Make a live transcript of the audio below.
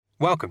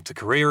Welcome to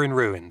Career in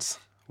Ruins,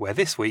 where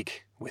this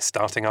week we're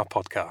starting our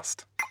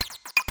podcast.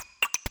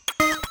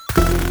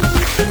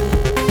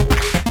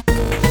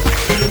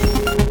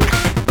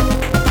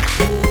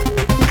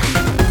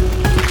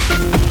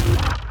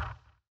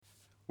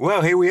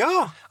 Well, here we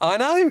are. I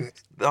know.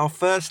 Our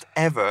first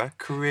ever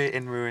Career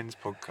in Ruins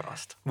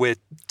podcast. We're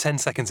 10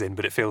 seconds in,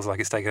 but it feels like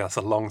it's taken us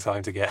a long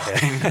time to get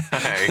here.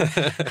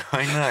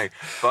 I know.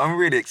 But I'm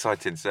really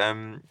excited.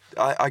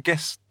 I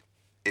guess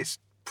it's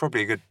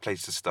probably a good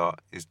place to start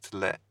is to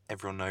let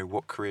everyone know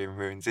what Career in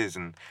Ruins is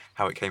and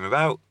how it came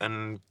about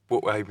and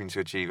what we're hoping to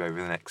achieve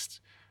over the next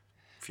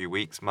few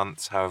weeks,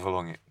 months, however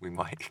long we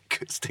might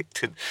stick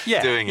to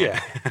doing it.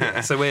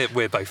 Yeah. So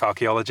we're both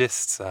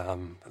archaeologists,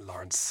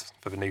 Lawrence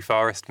for the New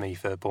Forest, me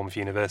for Bournemouth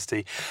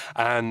University,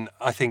 and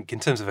I think in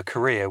terms of a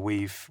career,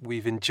 we've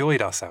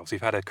enjoyed ourselves.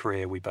 We've had a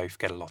career we both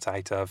get a lot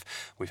out of.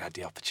 We've had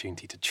the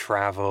opportunity to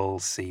travel,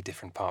 see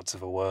different parts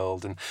of the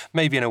world, and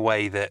maybe in a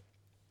way that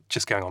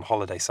just going on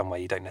holiday somewhere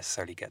you don't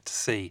necessarily get to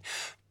see.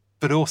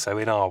 But also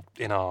in our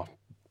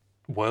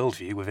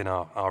worldview, within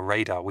our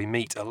radar, we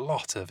meet a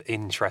lot of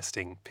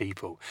interesting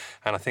people.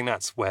 And I think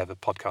that's where the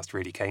podcast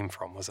really came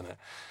from, wasn't it?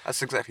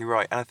 That's exactly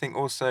right. And I think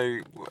also,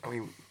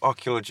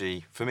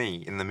 archaeology, for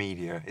me, in the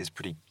media, is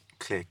pretty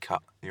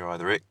clear-cut. You're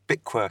either a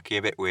bit quirky,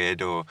 a bit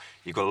weird, or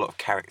you've got a lot of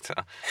character.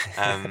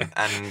 And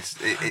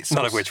it's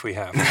none of which we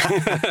have.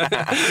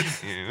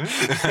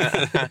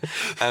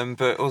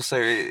 But also,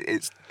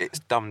 it's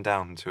dumbed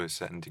down to a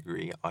certain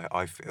degree,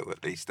 I feel,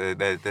 at least.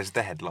 There's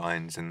the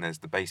headlines and there's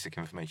the basic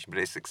information, but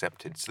it's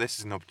accepted. So this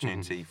is an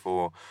opportunity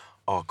for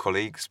our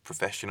colleagues,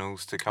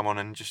 professionals, to come on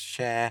and just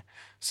share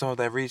some of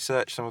their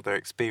research, some of their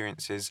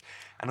experiences,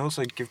 and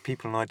also give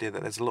people an idea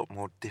that there's a lot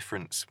more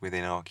difference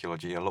within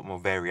archaeology, a lot more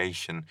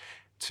variation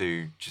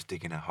to just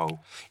digging a hole.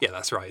 Yeah,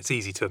 that's right. It's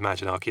easy to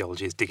imagine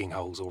archaeology as digging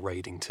holes or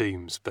raiding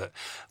tombs, but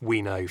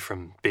we know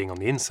from being on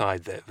the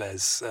inside that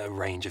there's a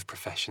range of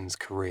professions,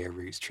 career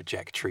routes,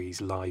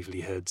 trajectories,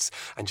 livelihoods,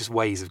 and just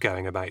ways of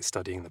going about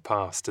studying the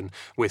past. And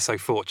we're so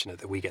fortunate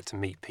that we get to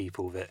meet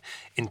people that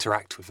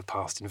interact with the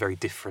past in very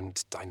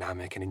different,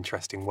 dynamic and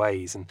interesting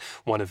ways. And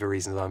one of the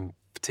reasons I'm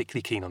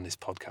particularly keen on this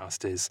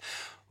podcast is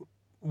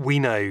we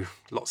know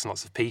lots and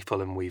lots of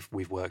people, and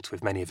we've worked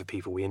with many of the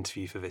people we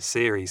interview for this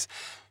series,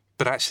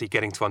 but actually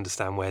getting to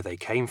understand where they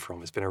came from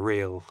has been a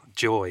real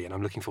joy, and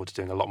I'm looking forward to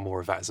doing a lot more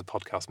of that as the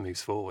podcast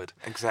moves forward.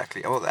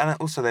 Exactly. Well, and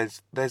also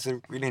there's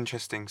a really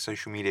interesting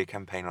social media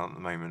campaign on at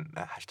the moment,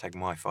 hashtag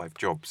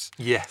My5Jobs.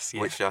 Yes.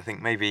 Which I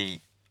think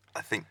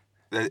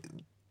that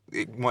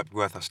it might be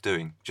worth us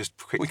doing just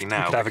quickly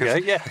now. We could have a go,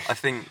 yeah. I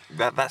think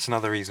that's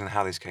another reason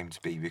how this came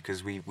to be,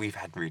 because we've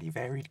had really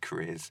varied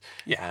careers,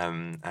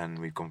 and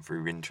we've gone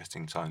through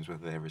interesting times,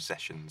 whether they're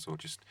recessions or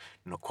just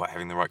not quite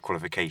having the right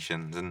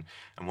qualifications and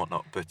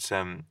whatnot. But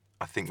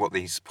I think what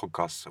these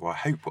podcasts, or I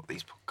hope what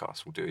these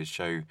podcasts will do, is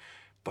show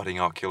budding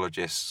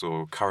archaeologists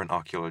or current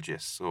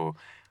archaeologists or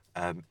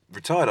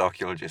retired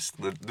archaeologists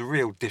the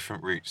real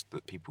different routes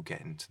that people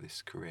get into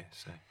this career.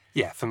 So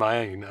yeah, for my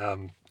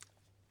own.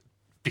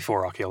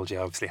 Before archaeology,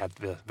 I obviously had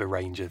the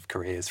range of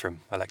careers, from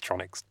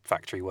electronics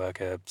factory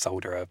worker,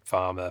 solderer,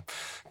 farmer,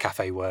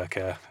 cafe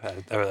worker,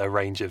 a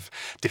range of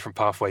different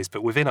pathways.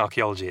 But within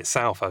archaeology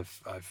itself,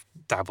 I've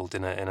dabbled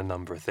in a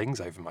number of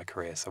things over my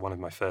career. So one of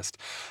my first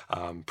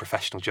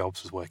professional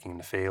jobs was working in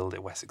the field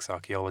at Wessex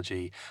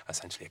Archaeology,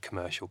 essentially a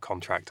commercial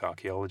contract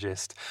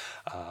archaeologist.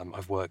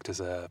 I've worked as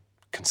a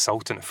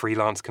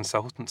freelance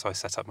consultant. So I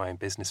set up my own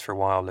business for a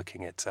while,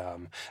 looking at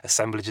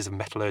assemblages of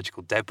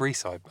metallurgical debris.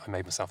 So I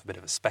made myself a bit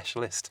of a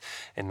specialist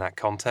in that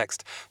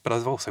context. But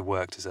I've also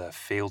worked as a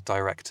field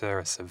director,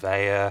 a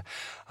surveyor,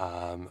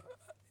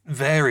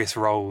 various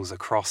roles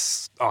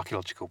across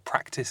archaeological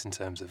practice in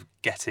terms of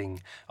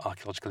getting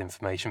archaeological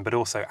information, but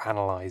also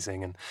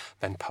analysing and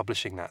then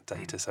publishing that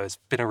data. So it's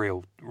been a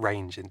real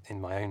range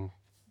in my own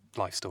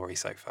life story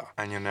so far.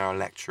 And you're now a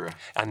lecturer.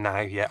 And now,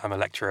 I'm a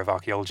lecturer of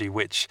archaeology,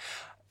 which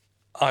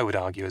I would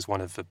argue is one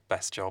of the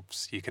best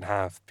jobs you can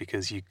have,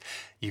 because you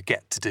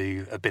get to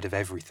do a bit of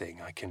everything.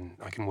 I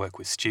can work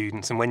with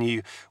students, and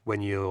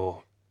when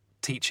you're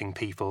teaching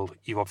people,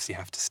 you obviously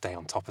have to stay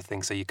on top of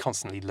things. So you're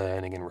constantly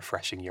learning and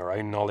refreshing your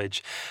own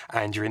knowledge,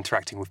 and you're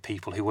interacting with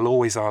people who will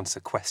always answer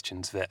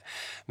questions that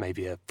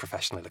maybe a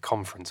professional at a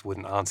conference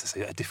wouldn't answer.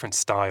 So a different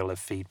style of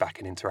feedback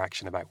and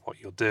interaction about what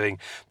you're doing.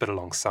 But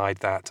alongside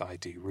that, I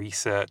do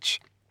research.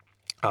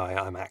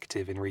 I'm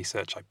active in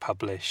research. I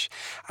publish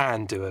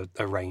and do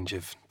a range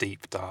of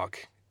deep,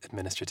 dark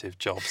administrative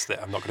jobs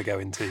that I'm not going to go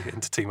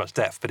into too much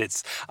depth.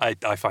 But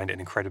I find it an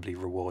incredibly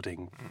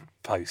rewarding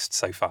post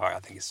so far.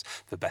 I think it's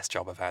the best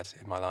job I've had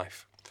in my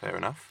life. Fair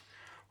enough.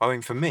 I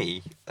mean, for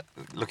me,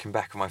 looking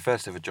back at my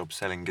first ever job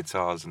selling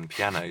guitars and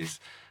pianos,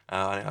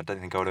 I don't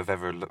think I would have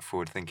ever looked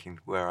forward thinking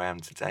where I am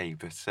today,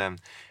 but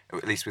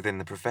at least within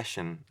the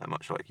profession,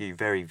 much like you,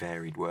 very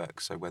varied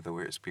work. So whether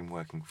it's been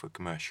working for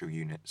commercial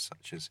units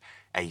such as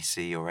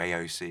AC or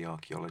AOC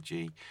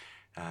archaeology,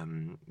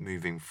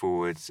 moving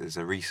forwards as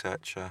a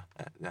researcher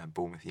at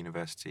Bournemouth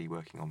University,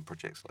 working on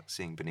projects like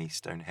Seeing Beneath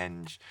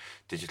Stonehenge,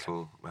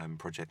 digital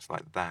projects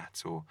like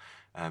that, or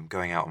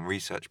going out on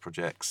research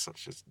projects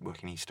such as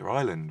working Easter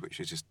Island, which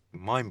is just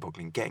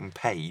mind-boggling, getting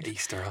paid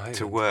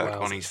to work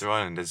on Easter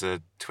Island as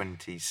a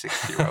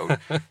 26-year-old.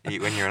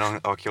 When you're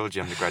an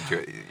archaeology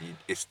undergraduate,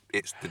 it's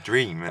the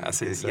dream. And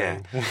that's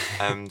insane.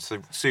 Yeah.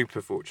 So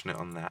super fortunate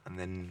on that. And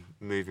then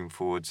moving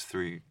forwards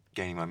through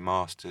gaining my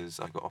master's,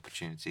 I got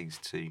opportunities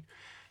to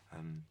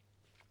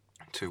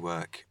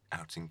work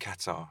out in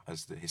Qatar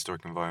as the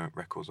Historic Environment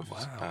Records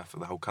Officer for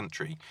the whole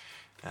country.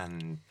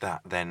 And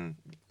that then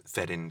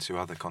fed into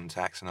other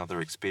contacts and other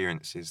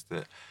experiences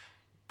that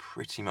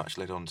pretty much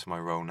led on to my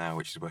role now,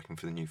 which is working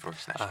for the New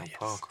Forest National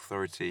Park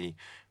Authority,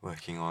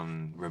 working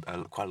on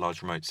quite a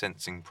large remote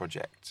sensing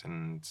project,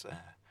 and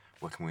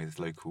working with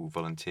local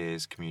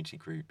volunteers, community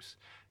groups,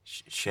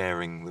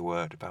 sharing the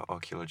word about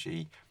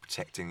archaeology,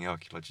 protecting the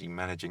archaeology,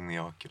 managing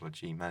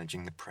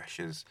the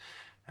pressures,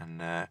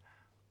 and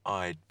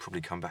I'd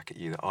probably come back at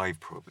you that I've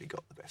probably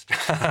got the best.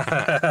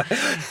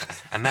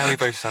 And now we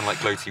both sound like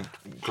gloaty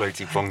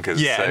bonkers.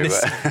 Yeah, so,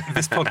 and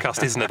this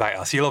podcast isn't about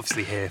us. You'll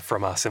obviously hear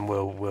from us, and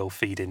we'll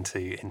feed into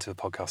a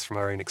podcast from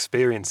our own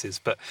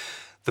experiences. But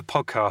the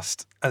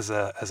podcast as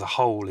a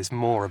whole is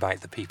more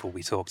about the people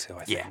we talk to,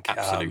 I think. Yeah,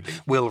 absolutely.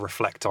 We'll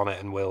reflect on it,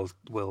 and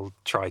we'll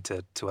try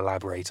to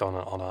elaborate on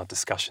our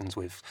discussions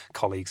with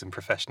colleagues and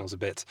professionals a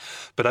bit.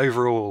 But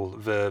overall,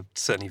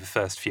 certainly the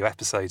first few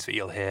episodes that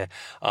you'll hear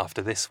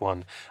after this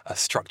one are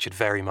structured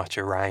very much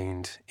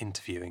around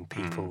interviewing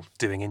people,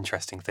 doing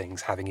interesting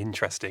things, having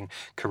interesting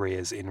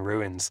careers in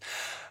ruins.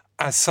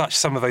 As such,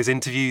 some of those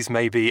interviews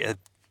may be a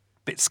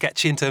bit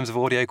sketchy in terms of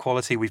audio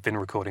quality. We've been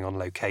recording on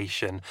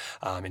location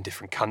in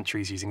different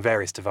countries using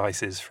various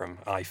devices, from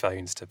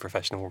iPhones to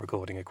professional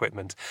recording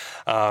equipment.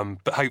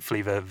 But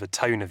hopefully the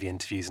tone of the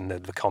interviews and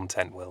the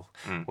content will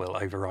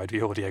override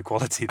the audio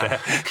quality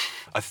there.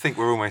 I think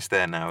we're almost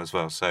there now as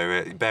well,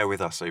 so bear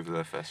with us over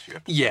the first few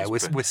episodes. Yeah,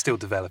 we're still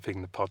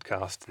developing the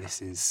podcast.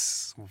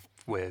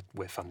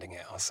 We're funding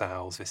it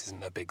ourselves. This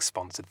isn't a big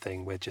sponsored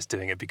thing. We're just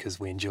doing it because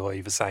we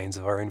enjoy the sounds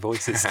of our own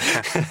voices.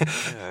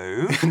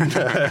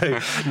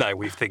 No,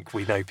 we think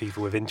we know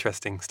people with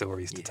interesting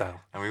stories to tell.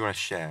 And we want to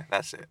share.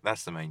 That's it.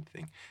 That's the main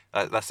thing.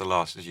 That's the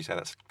last, as you said,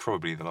 that's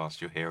probably the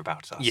last you'll hear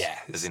about us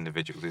as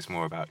individuals. It's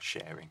more about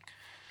sharing.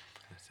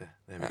 But,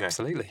 there we go.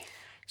 Absolutely.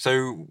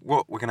 So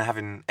what we're going to have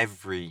in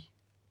every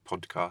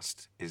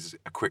podcast is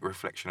a quick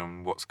reflection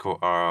on what's caught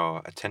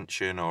our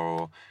attention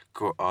or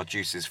got our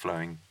juices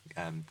flowing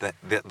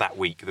that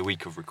week, the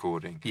week of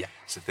recording. Yeah.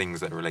 So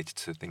things that are related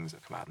to things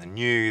that come out in the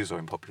news or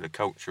in popular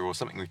culture or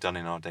something we've done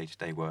in our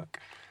day-to-day work.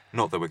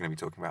 Not that we're going to be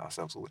talking about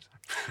ourselves all the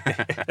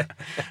time.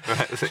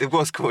 Right, so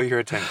what's caught your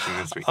attention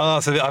this week?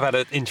 So I've had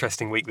an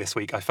interesting week this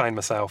week. I found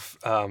myself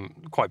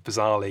quite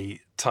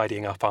bizarrely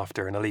tidying up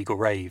after an illegal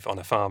rave on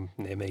a farm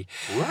near me.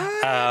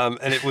 What?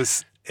 And it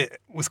was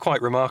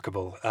quite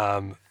remarkable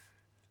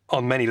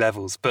on many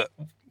levels. But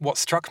what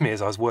struck me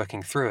as I was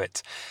working through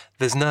it,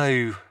 there's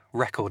no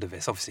record of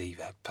this. Obviously,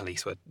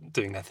 police were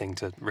doing their thing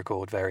to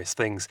record various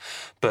things,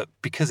 but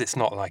because it's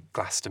not like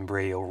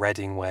Glastonbury or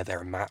Reading where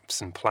there are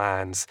maps and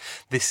plans,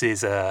 this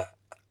is an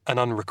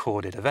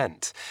unrecorded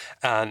event,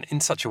 and in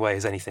such a way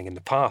as anything in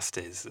the past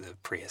is.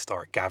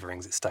 Prehistoric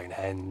gatherings at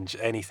Stonehenge,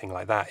 anything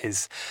like that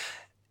is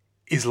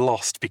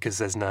lost because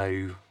there's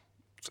no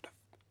sort of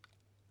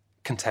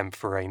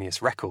contemporaneous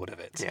record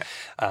of it. Yeah.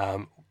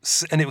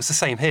 And it was the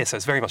same here, so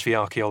it's very much the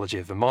archaeology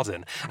of the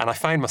modern. And I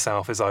found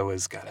myself, as I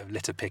was kind of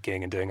litter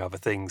picking and doing other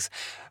things,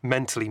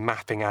 mentally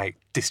mapping out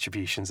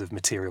distributions of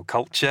material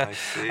culture,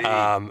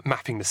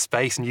 mapping the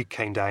space. And you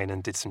came down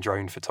and did some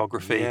drone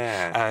photography.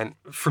 Yeah. And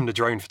from the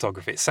drone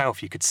photography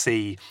itself, you could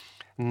see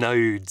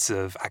nodes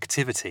of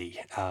activity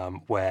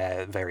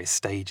where various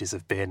stages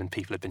have been and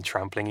people have been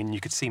trampling, and you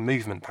could see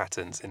movement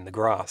patterns in the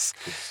grass.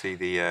 You could see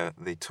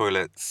the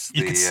toilets.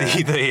 You could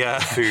see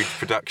the food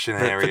production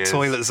areas, the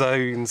toilet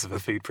zones, the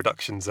food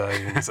production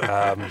zones.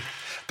 But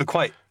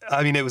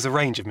it was a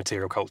range of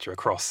material culture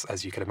across,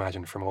 as you could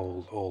imagine, from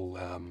all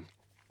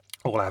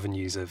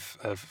avenues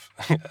of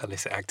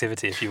illicit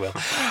activity, if you will.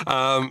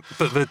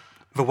 But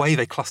the way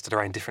they clustered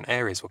around different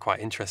areas were quite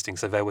interesting.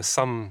 So there were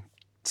some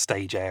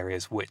stage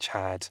areas which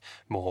had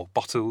more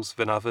bottles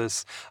than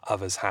others.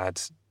 Others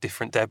had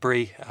different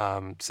debris,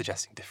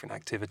 suggesting different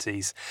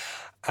activities.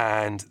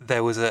 And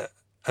there was a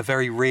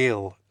very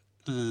real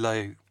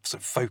low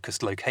sort of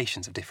focused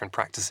locations of different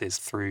practices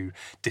through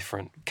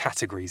different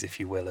categories, if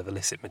you will, of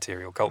illicit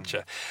material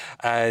culture.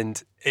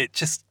 And it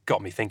just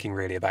got me thinking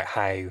really about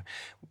how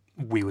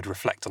we would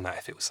reflect on that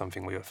if it was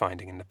something we were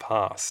finding in the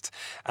past.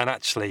 And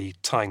actually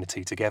tying the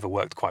two together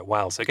worked quite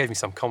well. So it gave me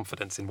some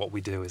confidence in what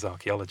we do as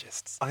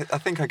archaeologists. I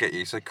think I get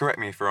you. So correct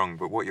me if I'm wrong,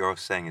 but what you're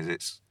saying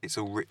is it's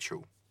all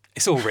ritual.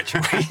 It's all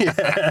ritual.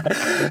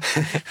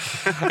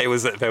 There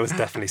was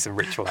definitely some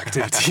ritual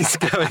activities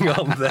going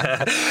on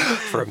there,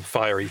 from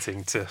fire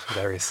eating to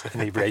various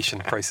inebriation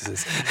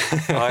processes.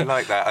 I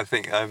like that. I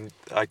think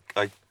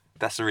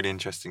that's a really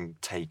interesting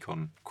take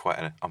on quite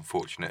an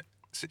unfortunate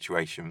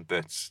situation,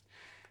 but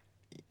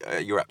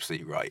you're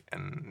absolutely right,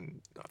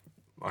 and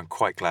I'm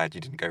quite glad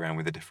you didn't go around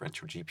with a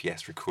differential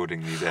GPS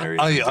recording these areas.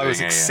 I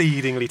was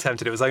exceedingly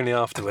tempted. It was only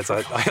afterwards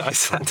I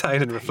sat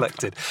down and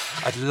reflected.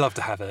 I'd love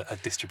to have a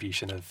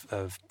distribution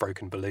of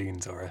broken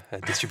balloons or a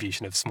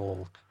distribution of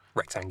small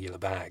rectangular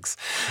bags,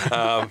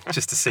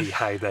 just to see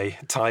how they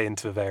tie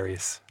into the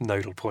various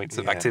nodal points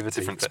of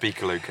activity. Different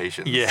speaker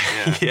locations.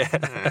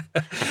 Yeah.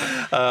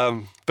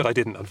 But I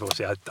didn't,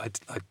 unfortunately.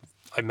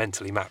 I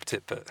mentally mapped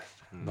it, but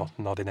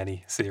not in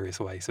any serious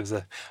way. So it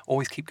was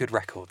always keep good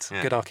records.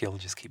 Yeah. Good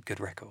archaeologists keep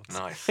good records.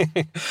 Nice.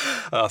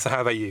 So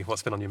how about you?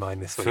 What's been on your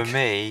mind this week? For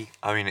me,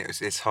 I mean,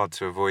 it's hard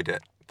to avoid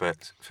it,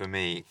 but for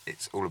me,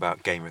 it's all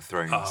about Game of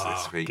Thrones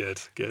this week. Good.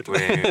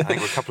 I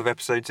think we're a couple of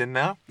episodes in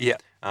now. Yeah.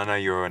 I know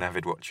you're an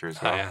avid watcher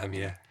as well. I am,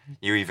 yeah.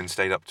 You even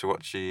stayed up to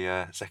watch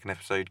the second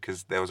episode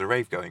because there was a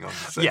rave going on.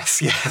 So.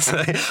 Yes.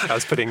 I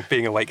was putting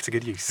being awake to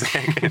good use.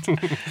 Good.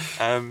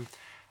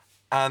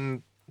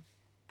 And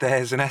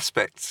there's an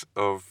aspect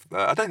of...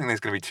 I don't think there's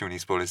going to be too many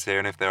spoilers here,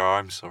 and if there are,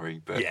 I'm sorry,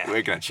 but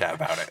we're going to chat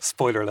about it.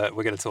 Spoiler alert,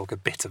 we're going to talk a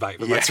bit about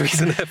the most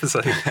recent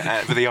episode.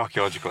 For the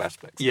archaeological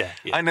aspects. Yeah.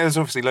 And there's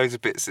obviously loads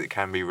of bits that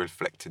can be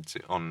reflected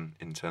on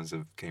in terms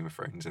of Game of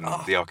Thrones and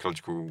the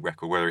archaeological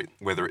record,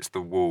 whether it's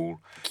the wall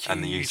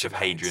and the use of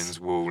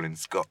Hadrian's Wall in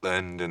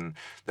Scotland and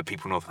the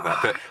people north of that.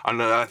 But I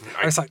know...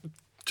 It's like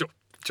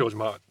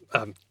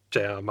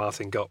J.R.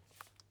 Martin got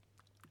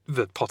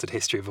the potted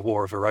history of the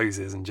War of the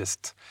Roses and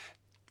just...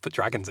 put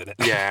dragons in it.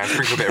 Yeah,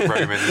 sprinkle a bit of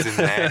Romans in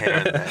there, here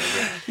and there.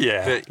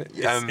 But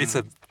it's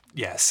a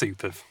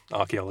soup of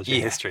archaeology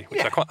and history,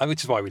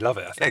 which is why we love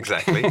it, I think.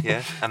 Exactly,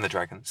 yeah, and the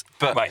dragons.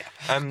 But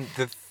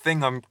the thing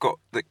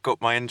that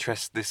got my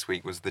interest this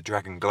week was the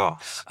dragon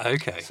glass.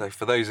 Okay. So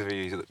for those of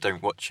you that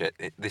don't watch it,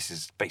 this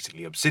is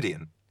basically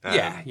obsidian.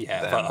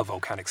 A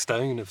volcanic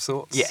stone of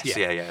sorts. Yes,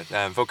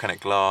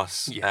 volcanic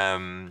glass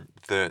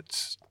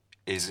that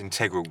is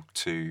integral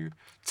to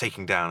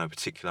taking down a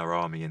particular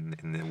army in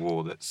the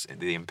war that's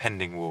the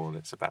impending war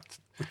that's about to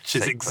which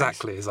is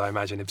exactly as I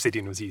imagine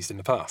obsidian was used in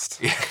the past.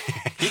 Yeah.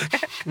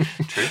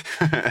 True.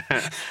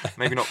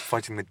 Maybe not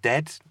fighting the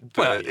dead,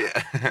 but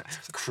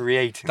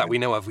creating that we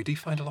know of. We do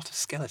find a lot of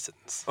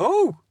skeletons.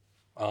 Oh,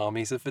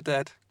 armies of the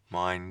dead.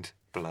 Mind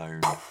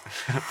blown.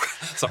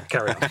 Sorry,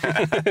 carry on.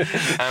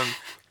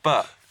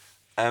 But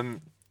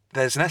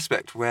there's an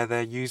aspect where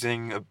they're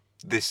using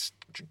this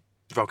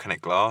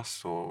volcanic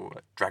glass or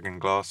dragon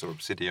glass or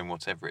obsidian,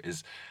 whatever it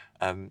is,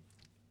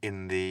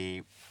 in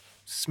the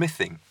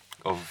smithing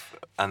of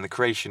and the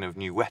creation of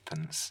new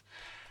weapons.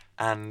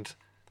 And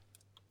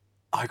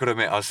I got to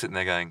admit, I was sitting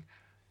there going,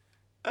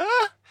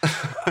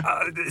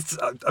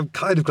 I'm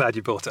kind of glad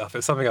you brought it up.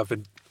 It's something I've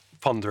been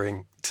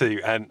pondering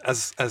too. And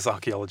as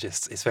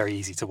archaeologists, it's very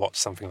easy to watch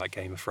something like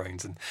Game of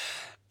Thrones and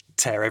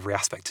tear every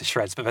aspect to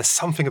shreds, but there's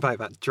something about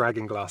that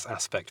dragon glass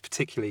aspect,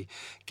 particularly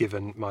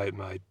given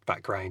my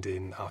background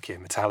in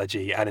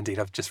archaeometallurgy, and indeed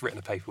I've just written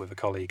a paper with a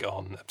colleague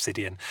on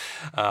obsidian.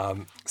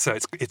 So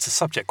it's a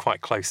subject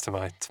quite close to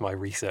my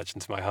research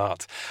and to my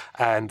heart.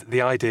 And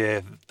the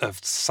idea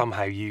of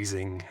somehow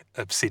using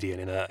obsidian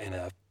in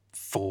a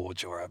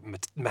forge or a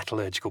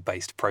metallurgical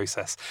based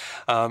process.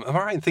 Am I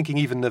right in thinking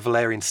even the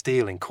Valerian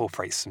steel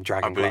incorporates some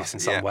dragon glass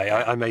in some way?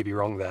 I may be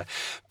wrong there,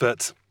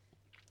 but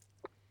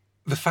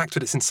the fact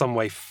that it's in some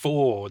way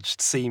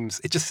forged seems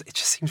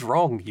seems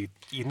wrong. You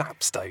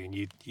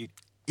napstone. You.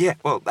 Yeah,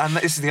 well, and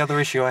this is the other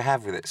issue I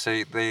have with it.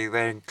 So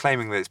they're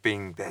claiming that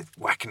they're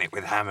whacking it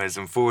with hammers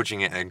and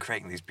forging it and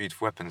creating these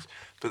beautiful weapons,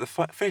 but the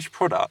finished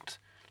product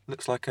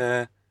looks like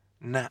a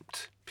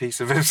napped piece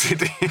of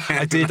obsidian.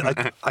 I did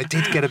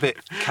get a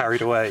bit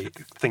carried away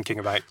thinking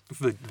about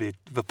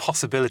the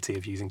possibility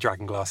of using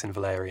dragon glass in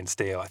Valerian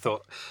steel. I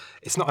thought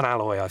it's not an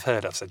alloy I've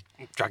heard of, so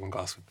dragon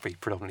glass would be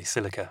predominantly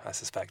silica, I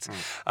suspect.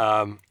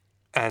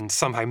 And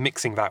somehow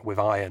mixing that with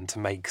iron to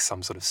make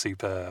some sort of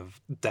super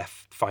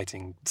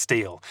death-fighting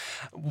steel.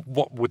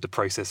 What would the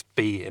process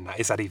be in that?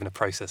 Is that even a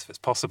process that's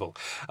possible?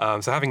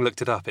 So having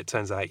looked it up, it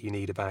turns out you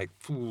need about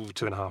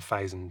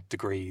 2,500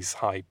 degrees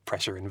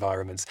high-pressure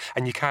environments,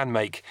 and you can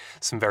make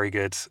some very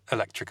good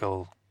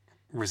electrical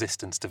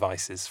resistance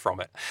devices from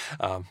it,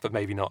 but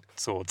maybe not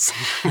swords.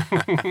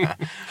 Well,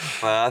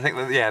 I think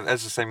that,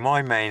 as I say,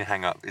 my main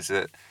hang-up is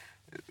that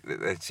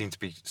they seem to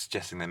be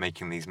suggesting they're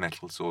making these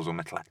metal saws or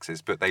metal axes,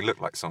 but they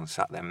look like someone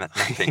sat there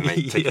taking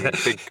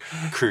big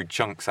crude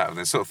chunks out of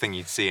them. The sort of thing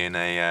you'd see in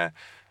a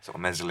sort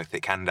of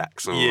Mesolithic hand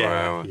axe,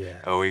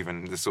 or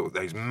even the sort of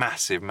those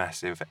massive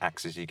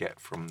axes you get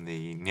from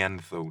the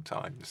Neanderthal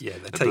times. Yeah,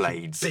 they're the taking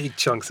blades. Big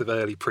chunks of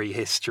early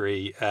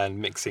prehistory and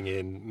mixing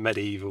in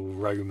medieval,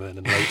 Roman,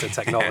 and later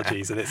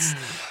technologies, and it's.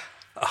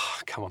 Oh,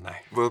 come on now.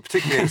 Well,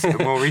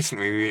 particularly more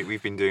recently,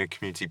 we've been doing a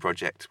community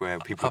project where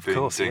people have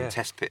been doing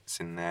test pits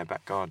in their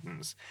back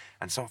gardens,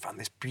 and someone found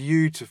this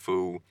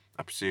beautiful,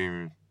 I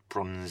presume,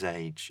 Bronze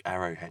Age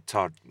arrowhead,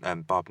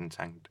 barb and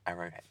tanged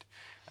arrowhead,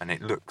 and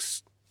it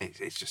looks, it's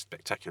just a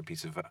spectacular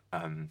piece of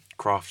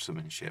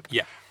craftsmanship.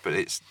 Yeah. But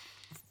it's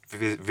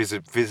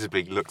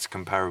visibly looked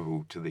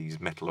comparable to these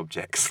metal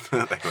objects.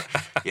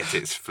 Yet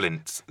it's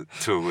Flint's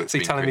tool. So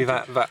you're telling me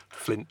that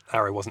flint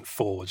arrow wasn't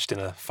forged in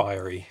a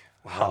fiery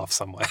half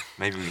somewhere?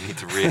 Maybe we need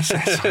to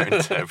reassess our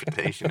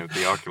interpretation of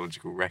the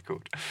archaeological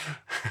record.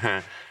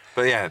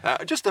 But yeah,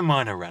 just a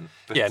minor rant.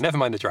 But yeah, never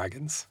mind the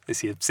dragons.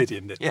 It's the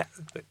obsidian bit. Yeah,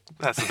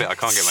 that's the bit I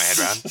can't get my head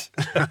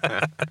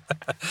around.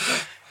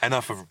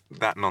 Enough of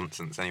that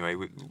nonsense. Anyway,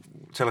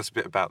 tell us a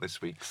bit about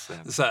this week's.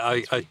 So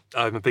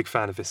I'm a big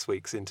fan of this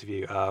week's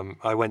interview.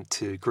 I went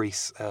to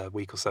Greece a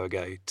week or so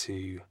ago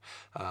to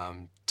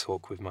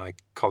talk with my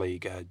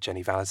colleague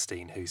Jenny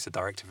Wallerstein, who's the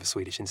director of the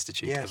Swedish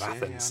Institute of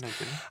Athens.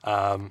 Yeah,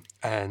 I know.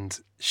 And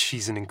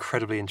she's an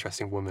incredibly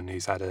interesting woman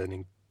who's had a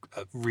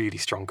really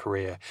strong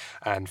career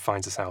and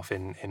finds herself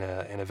in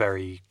a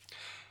very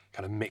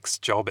kind of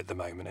mixed job at the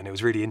moment, and it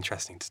was really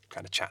interesting to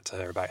kind of chat to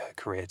her about her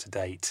career to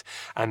date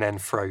and then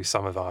throw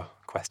some of our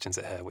questions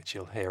at her, which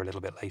you'll hear a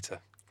little bit later.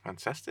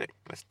 Fantastic.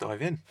 Let's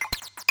dive in.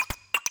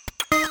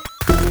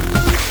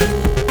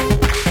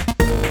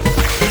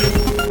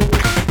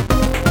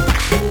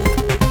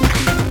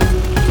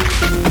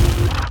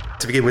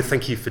 To begin with,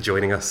 thank you for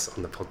joining us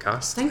on the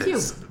podcast. Thank you.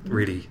 It's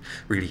really,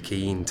 really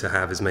keen to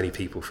have as many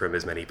people from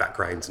as many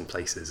backgrounds and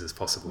places as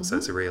possible. So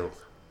it's a real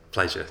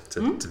pleasure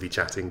to be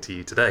chatting to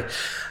you today.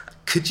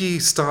 Could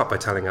you start by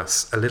telling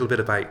us a little bit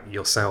about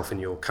yourself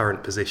and your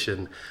current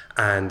position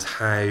and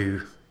how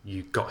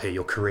you got here,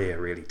 your career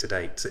really to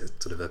date?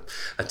 Sort of a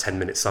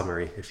 10-minute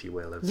summary, if you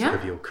will, of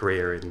your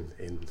career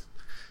in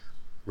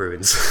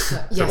ruins,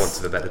 for want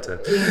of a better term.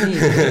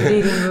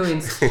 Indeed, in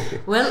ruins.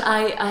 Well,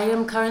 I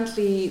am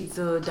currently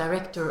the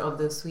director of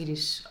the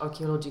Swedish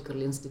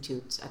Archaeological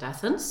Institute at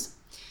Athens.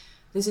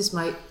 This is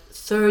my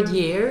third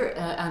year,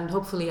 and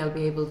hopefully I'll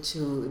be able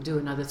to do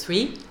another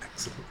 3.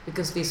 Excellent.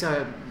 Because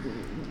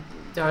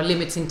there are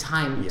limits in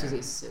time to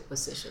these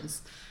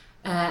positions.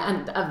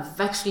 And I've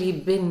actually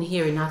been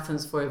here in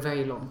Athens for a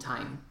very long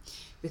time,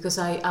 because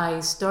I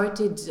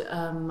started,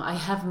 I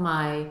have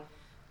my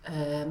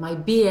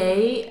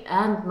BA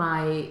and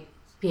my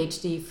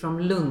PhD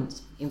from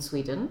Lund in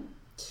Sweden,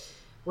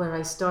 where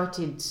I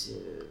started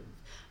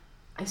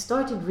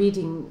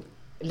reading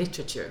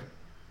literature.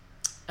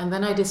 And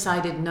then I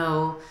decided,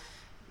 no,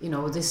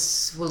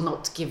 this will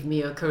not give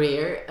me a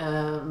career.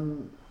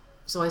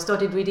 So I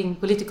started reading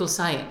political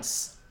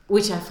science,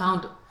 which I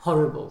found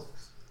horrible.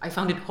 I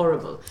found it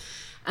horrible.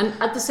 And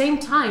at the same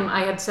time,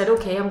 I had said,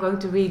 okay, I'm going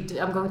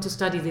to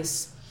study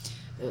this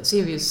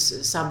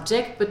serious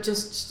subject, but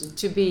just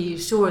to be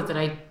sure that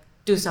I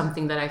do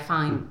something that I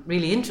find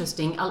really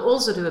interesting, I'll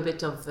also do a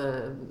bit of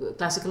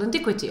classical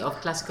antiquity, of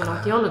classical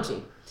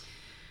archaeology.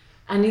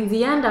 And in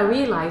the end, I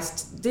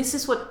realized this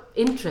is what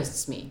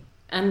interests me.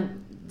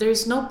 And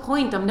there's no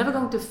point, I'm never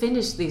going to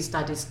finish these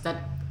studies that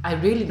I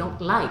really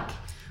don't like.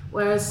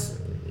 Whereas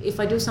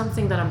if I do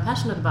something that I'm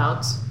passionate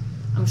about,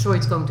 I'm sure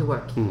it's going to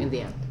work in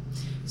the end.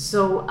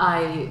 So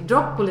I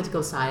dropped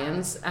political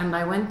science and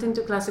I went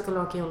into classical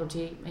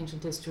archaeology,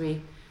 ancient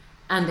history,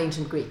 and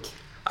ancient Greek.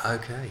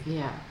 Okay.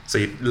 Yeah. So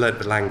you learnt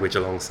the language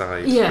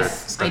alongside the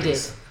studies? I did.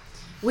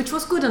 Which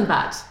was good and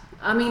bad.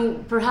 I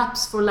mean,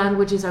 perhaps for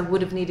languages I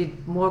would have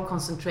needed more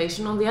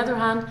concentration. On the other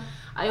hand,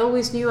 I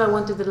always knew I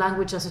wanted the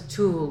language as a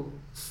tool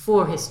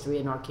for history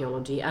and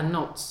archaeology and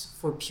not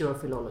for pure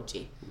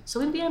philology.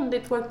 So in the end,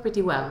 it worked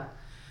pretty well.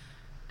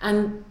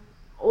 And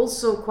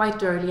also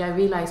quite early, I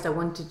realized I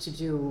wanted to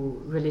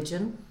do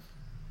religion.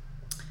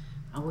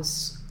 I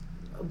was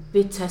a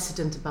bit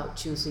hesitant about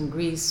choosing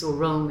Greece or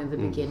Rome in the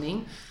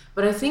beginning,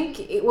 but I think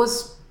it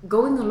was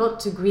going a lot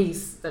to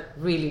Greece that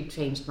really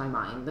changed my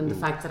mind, and the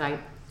fact that I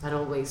had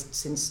always,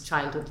 since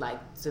childhood,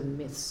 liked the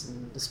myths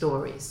and the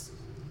stories.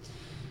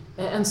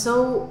 And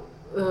so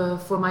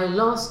for my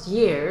last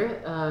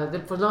year,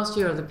 for last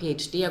year of the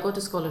PhD, I got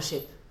a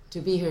scholarship to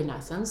be here in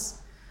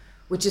Athens,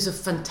 which is a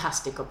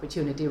fantastic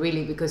opportunity,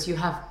 really, because you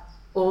have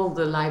all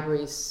the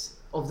libraries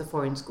of the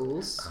foreign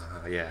schools.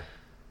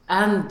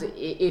 And,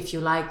 if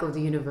you like, of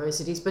the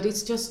universities, but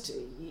it's just,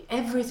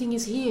 everything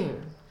is here.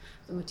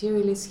 The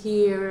material is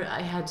here.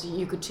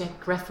 You could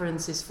check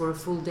references for a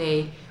full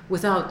day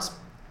without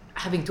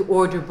having to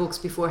order books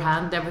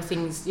beforehand.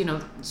 Everything's,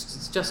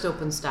 it's just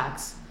open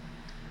stacks.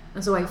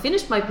 And so I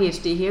finished my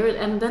PhD here,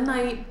 and then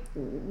I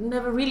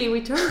never really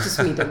returned to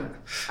Sweden.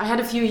 I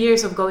had a few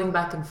years of going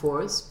back and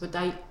forth, but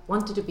I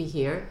wanted to be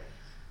here.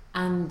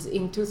 And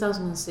in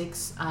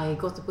 2006, I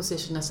got the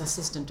position as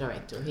assistant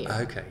director here.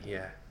 Okay,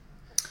 yeah.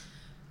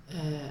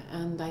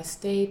 And I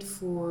stayed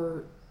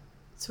for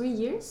 3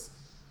 years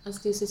as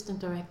the assistant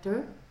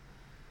director.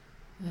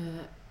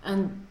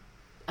 And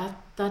at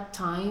that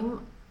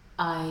time,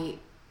 I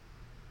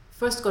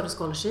first got a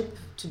scholarship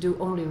to do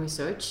only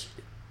research,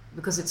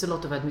 because it's a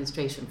lot of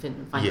administration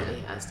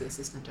finally as the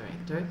assistant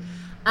director.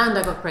 And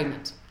I got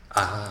pregnant.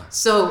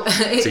 So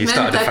you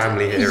started a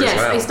family here as well? Yes,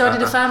 I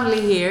started a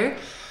family here.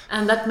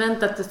 And that meant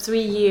that the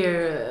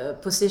 3-year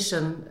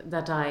position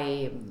that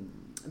I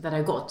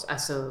got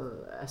as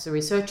a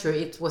researcher,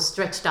 it was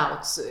stretched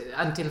out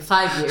until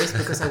 5 years,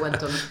 because I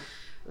went on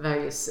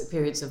various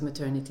periods of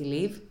maternity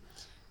leave.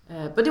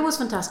 But it was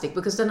fantastic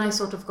because then I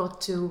sort of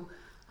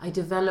I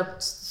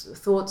developed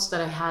thoughts that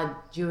I had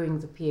during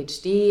the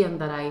PhD and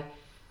that I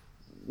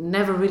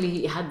never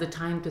really had the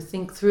time to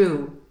think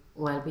through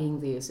while being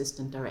the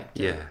assistant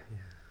director. Yeah.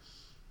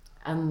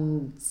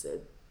 And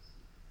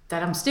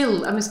that I'm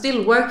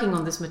still working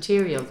on this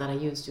material that I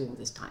used during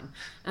this time.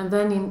 And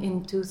then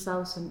in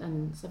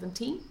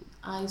 2017,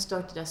 I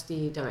started as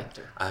the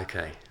director.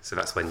 Okay, so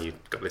that's when you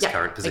got this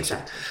current position.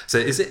 Exactly. So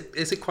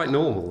is it quite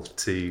normal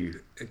to,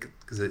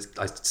 because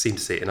I seem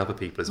to see it in other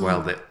people as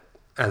well, that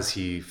as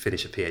you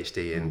finish a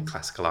PhD in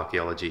classical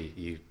archaeology,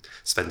 you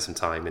spend some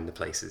time in the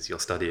places you're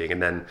studying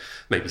and then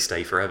maybe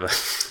stay forever?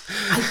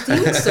 I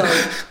think so.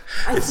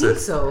 I think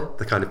so.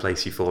 The kind of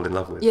place you fall in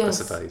love with, yes.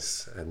 I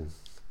suppose. And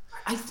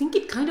I think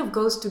it kind of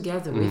goes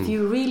together. If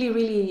you really,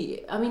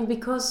 really, I mean,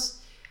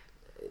 because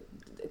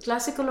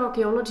classical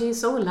archaeology is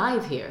so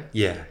alive here.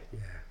 Yeah.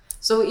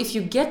 So if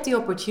you get the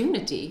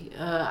opportunity,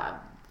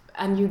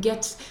 and you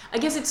get, I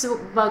guess it's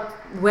about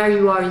where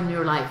you are in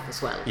your life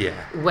as well. Yeah.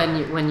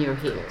 When you're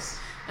here,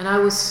 and I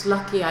was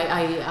lucky.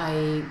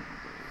 I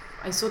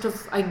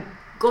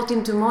got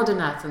into modern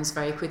Athens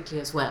very quickly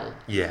as well.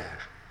 Yeah.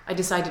 I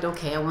decided,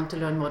 okay, I want to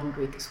learn modern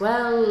Greek as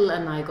well,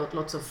 and I got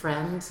lots of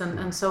friends,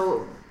 and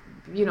so,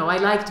 I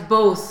liked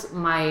both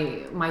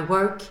my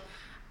work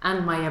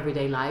and my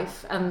everyday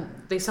life, and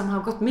they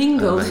somehow got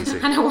mingled.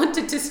 Amazing. And I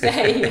wanted to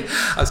stay.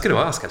 I was going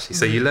to ask, actually,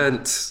 so you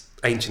learnt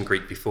ancient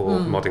Greek before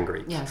modern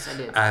Greek. Yes, I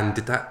did. And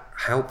did that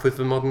help with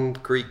the modern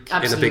Greek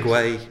Absolutely. in a big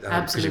way?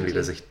 Absolutely. Presumably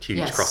there's a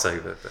huge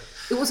crossover. But...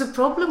 It was a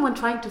problem when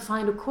trying to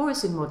find a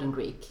course in modern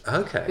Greek.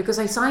 Okay. Because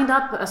I signed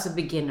up as a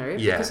beginner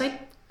because I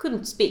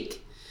couldn't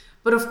speak.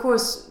 But of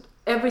course,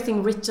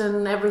 everything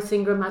written,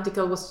 everything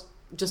grammatical was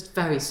just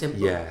very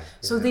simple.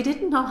 So they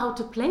didn't know how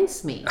to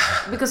place me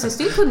because I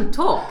still couldn't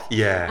talk.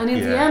 And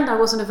in the end, I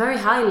was on a very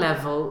high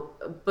level,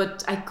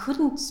 but I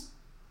couldn't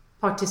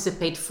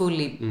participate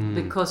fully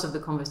because of the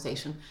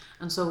conversation.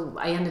 And so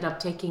I ended up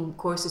taking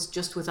courses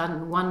just with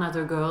one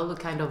other girl, a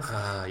kind of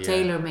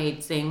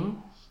tailor-made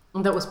thing.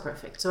 And that was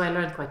perfect. So I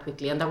learned quite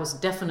quickly. And that was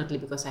definitely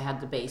because I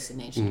had the base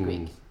in ancient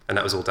Greek. And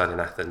that was all done in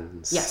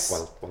Athens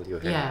while you were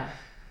here?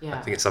 Yeah.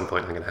 I think at some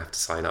point I'm going to have to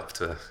sign up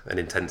to an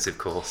intensive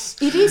course.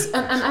 It is,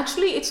 and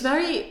actually it's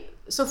very...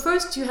 So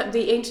first you have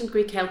the ancient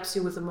Greek helps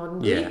you with the modern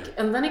Greek,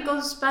 and then it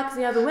goes back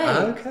the other way.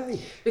 Okay.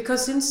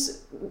 Because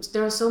since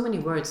there are so many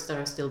words that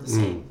are still the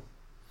same.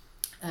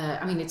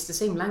 I mean, it's the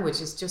same language,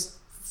 it's just,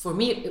 for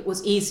me it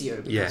was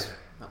easier. Because,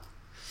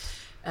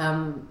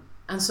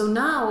 and so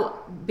now,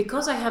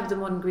 because I have the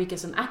modern Greek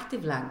as an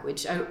active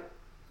language,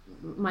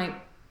 my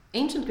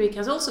ancient Greek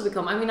has also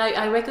become... I mean,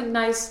 I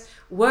recognize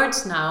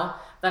words now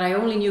that I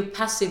only knew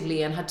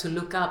passively and had to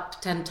look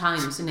up 10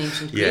 times in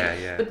ancient Greek.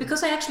 But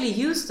because I actually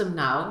use them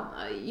now,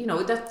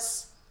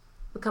 that's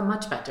become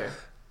much better.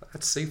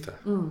 That's super.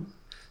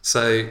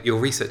 So your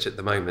research at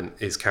the moment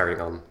is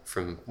carrying on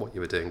from what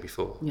you were doing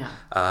before.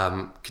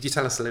 Could you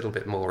tell us a little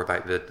bit more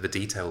about the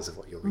details of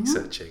what you're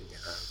researching?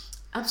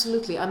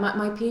 Absolutely.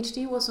 My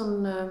PhD was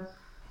on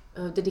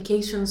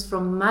dedications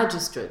from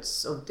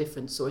magistrates of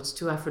different sorts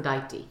to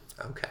Aphrodite.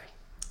 Okay.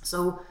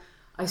 So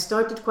I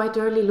started quite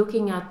early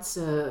looking at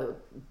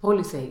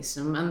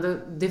polytheism and the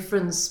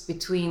difference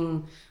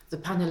between the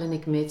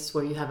Panhellenic myths,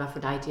 where you have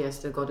Aphrodite as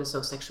the goddess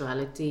of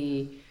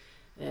sexuality,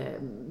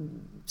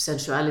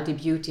 sensuality,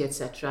 beauty,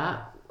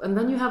 etc. And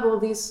then you have all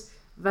these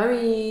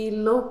very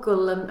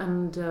local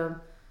and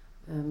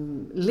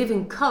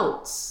living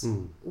cults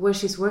where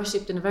she's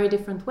worshipped in a very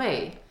different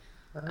way.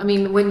 Okay. I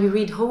mean, when you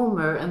read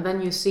Homer and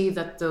then you see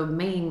that the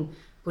main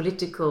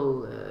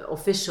political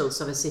officials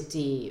of a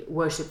city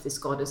worship this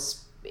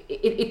goddess,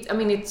 it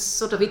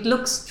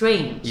looks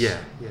strange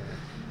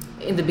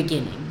in the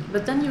beginning,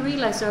 but then you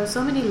realize there are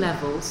so many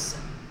levels,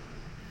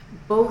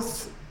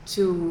 both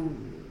to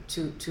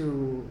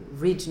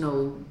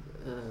regional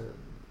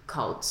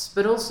cults,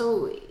 but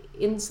also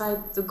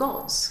inside the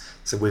gods.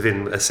 So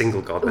within a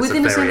single god,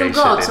 within a single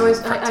god. So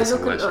I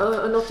look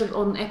a lot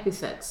on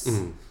epithets,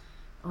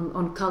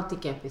 on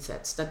cultic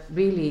epithets that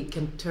really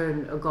can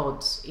turn a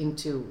god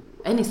into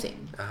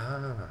anything.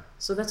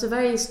 So that's a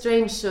very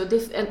strange, and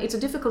it's a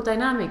difficult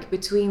dynamic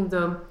between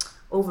the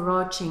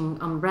overarching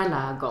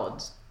umbrella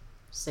god,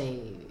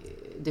 say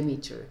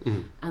Demeter,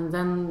 and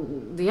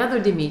then the other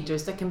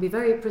Demeters that can be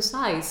very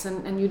precise,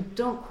 and you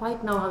don't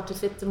quite know how to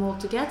fit them all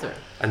together.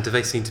 And do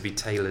they seem to be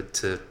tailored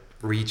to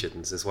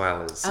regions as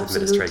well as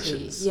Absolutely.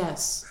 administrations?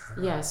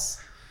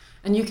 Yes.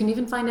 And you can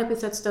even find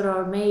epithets that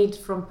are made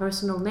from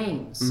personal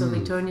names, so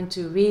they turn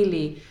into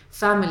really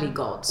family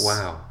gods.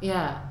 Wow.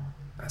 Yeah.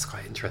 That's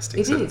quite interesting.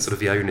 It is. Sort of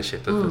the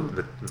ownership of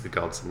the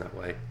gods in that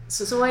way.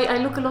 So I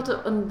look a lot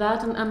on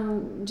that,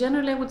 and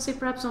generally I would say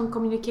perhaps on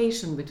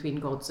communication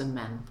between gods and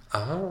men.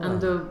 And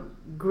the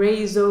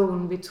grey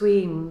zone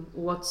between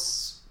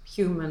what's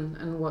human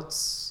and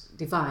what's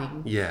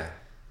divine. Yeah.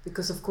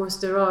 Because of course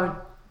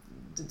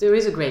there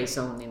is a grey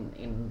zone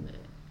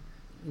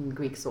in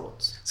Greek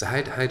thought. So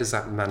how does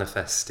that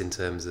manifest in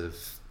terms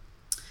of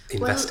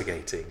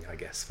investigating, I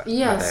guess, that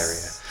area.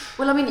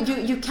 Well, I mean,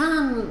 you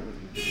can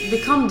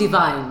become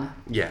divine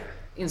Yeah.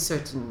 in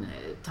certain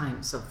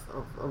times of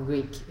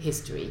Greek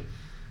history.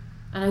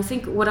 And I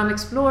think what I'm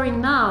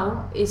exploring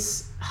now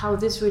is how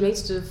this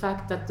relates to the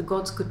fact that the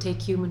gods could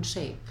take human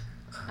shape.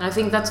 And I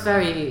think that's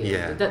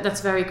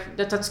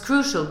that's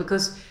crucial,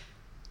 because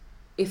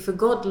if a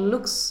god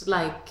looks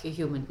like a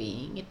human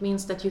being, it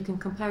means that you can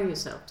compare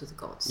yourself to the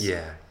gods.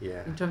 Yeah,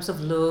 yeah. In terms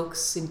of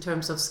looks, in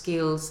terms of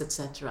skills,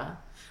 etc.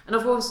 And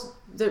of course,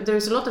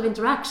 there's a lot of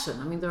interaction.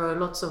 I mean, there are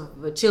lots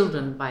of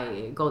children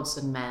by gods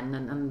and men,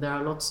 and there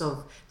are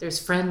there's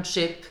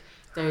friendship,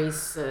 there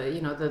is, they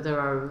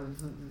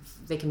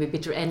can be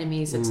bitter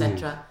enemies,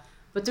 etc.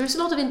 But there's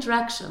a lot of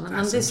interaction,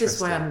 and this is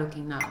where I'm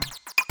looking now.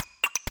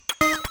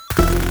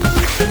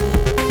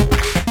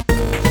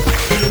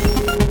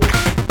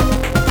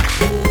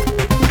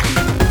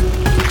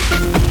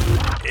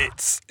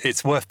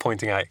 It's worth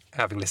pointing out,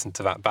 having listened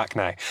to that back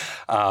now,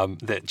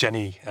 that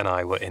Jenny and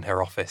I were in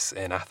her office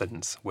in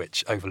Athens,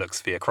 which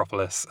overlooks the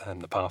Acropolis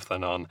and the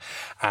Parthenon,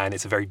 and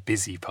it's a very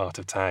busy part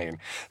of town.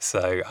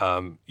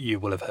 So you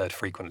will have heard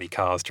frequently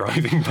cars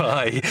driving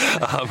by,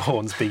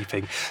 horns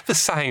beeping, the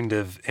sound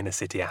of inner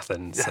city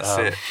Athens. That's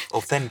it,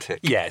 authentic.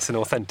 Yeah, it's an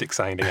authentic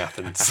sounding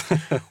Athens.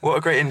 What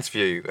a great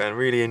interview, and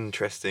really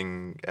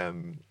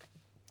interesting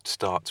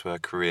start to her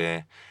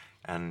career,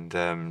 and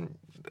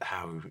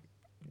how...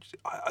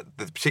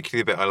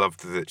 particularly the bit I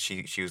loved that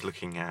she was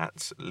looking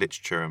at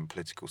literature and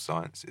political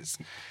sciences,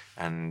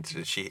 and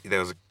there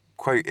was a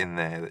quote in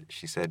there that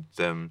she said,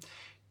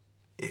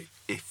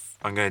 if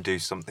I'm going to do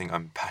something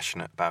I'm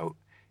passionate about,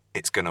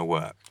 it's going to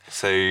work.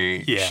 So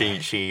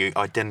she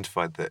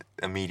identified that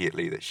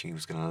immediately, that she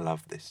was going to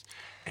love this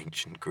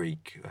ancient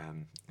Greek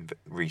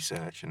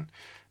research and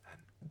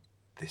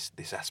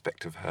this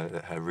aspect of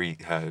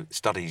her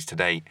studies to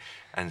date,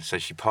 and so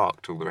she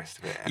parked all the rest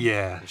of it.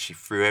 And she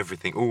threw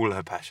everything, all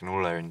her passion,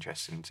 all her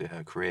interest into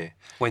her career.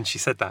 When she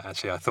said that,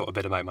 actually, I thought a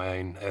bit about my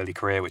own early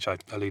career, which I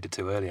alluded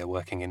to earlier,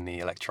 working in the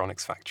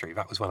electronics factory.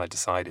 That was when I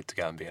decided to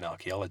go and be an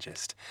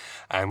archaeologist.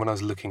 And when I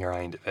was looking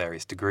around at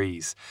various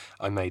degrees,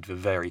 I made the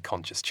very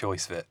conscious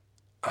choice that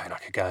I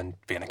could go and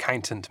be an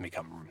accountant and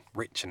become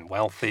rich and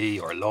wealthy,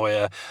 or a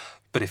lawyer.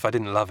 But if I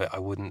didn't love it, I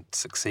wouldn't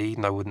succeed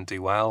and I wouldn't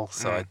do well.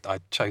 So I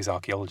chose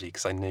archaeology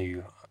because I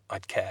knew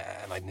I'd care,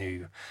 and I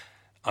knew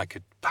I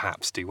could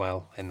perhaps do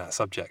well in that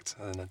subject.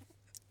 And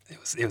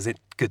it was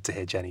good to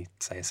hear Jenny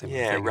say a similar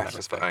thing. Yeah,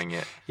 ratifying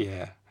it.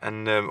 Yeah.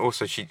 And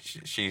also she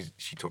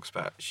talks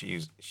about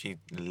she's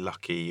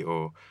lucky,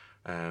 or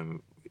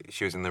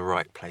she was in the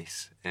right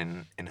place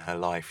in her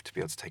life to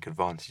be able to take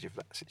advantage of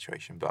that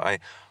situation. But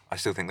I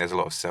still think there's a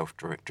lot of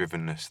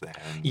self-drivenness there.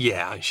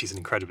 Yeah, she's an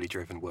incredibly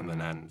driven woman,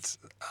 and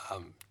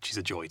she's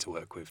a joy to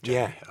work with,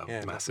 Jenny,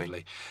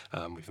 massively.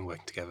 We've been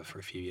working together for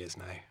a few years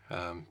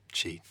now.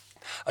 She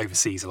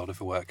oversees a lot of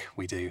the work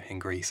we do in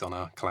Greece on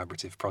our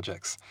collaborative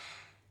projects.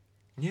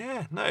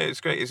 Yeah, no, it's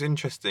great. It's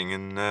interesting,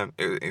 and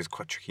it's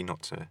quite tricky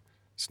not to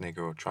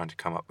snigger or trying to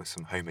come up with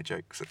some Homer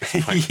jokes at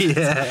this point.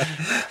 Yeah.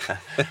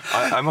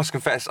 I must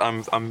confess,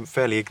 I'm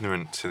fairly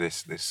ignorant to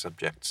this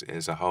subject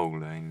as a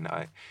whole. I mean,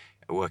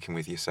 working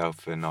with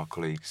yourself and our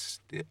colleagues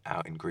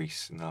out in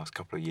Greece in the last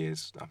couple of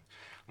years,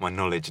 my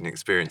knowledge and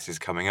experience is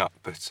coming up.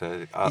 But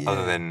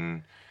other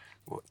than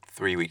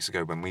 3 weeks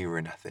ago when we were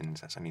in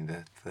Athens, that's only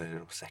the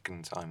third or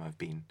second time I've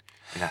been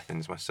in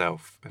Athens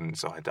myself, and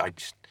so I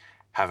just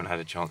haven't had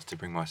a chance to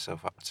bring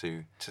myself up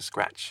to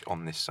scratch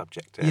on this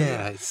subject area.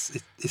 Yeah,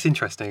 it's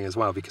interesting as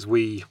well, because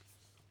the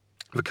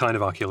kind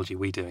of archaeology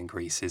we do in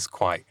Greece is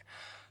quite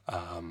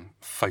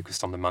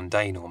focused on the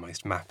mundane,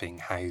 almost mapping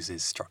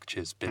houses,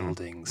 structures,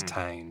 buildings,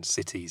 towns,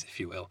 cities, if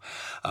you will.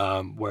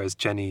 Whereas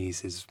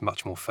Jenny's is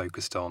much more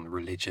focused on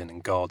religion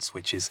and gods,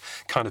 which is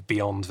kind of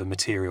beyond the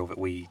material that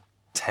we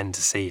tend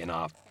to see in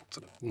our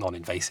sort of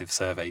non-invasive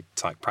survey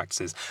type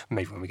practices.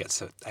 Maybe when we get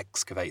to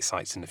excavate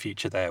sites in the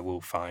future there,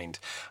 we'll find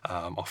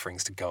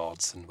offerings to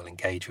gods and we'll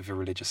engage with the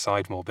religious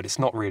side more, but it's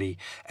not really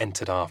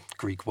entered our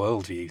Greek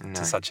worldview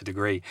to such a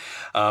degree.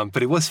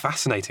 But it was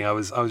fascinating. I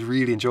was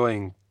really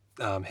enjoying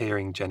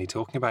hearing Jenny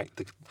talking about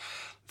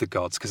the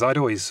gods, because I'd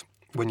always,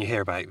 when you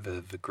hear about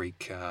the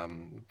Greek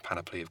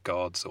panoply of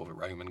gods or the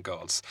Roman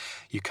gods,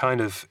 you kind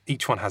of,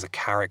 each one has a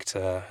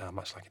character,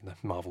 much like in the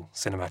Marvel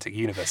Cinematic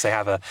Universe. They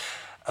have a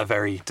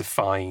very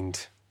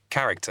defined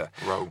character.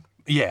 Role.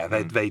 Yeah,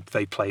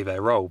 they play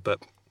their role,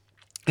 but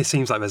it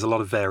seems like there's a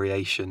lot of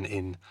variation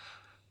in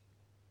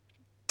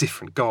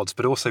different gods,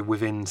 but also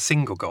within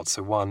single gods.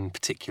 So one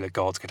particular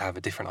god could have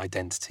a different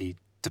identity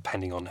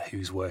depending on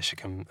who's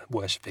worshipping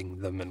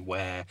them and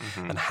where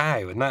and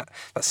how. And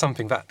that's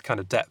something, that kind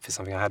of depth is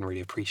something I hadn't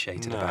really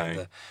appreciated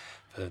about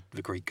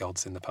the Greek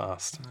gods in the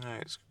past. No,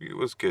 it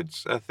was good.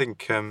 I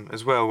think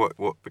as well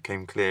what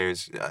became clear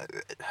is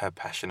her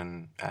passion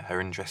and her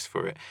interest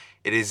for it.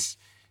 It's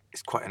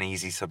quite an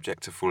easy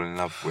subject to fall in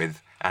love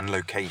with, and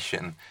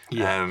location.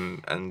 Yeah.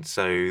 And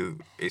so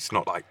it's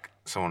not like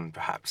someone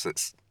perhaps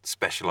that's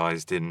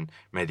specialised in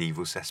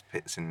medieval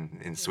cesspits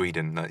in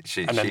Sweden.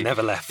 Then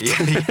never left.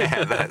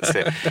 Yeah, that's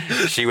it.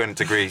 She went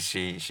to Greece.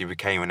 She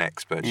became an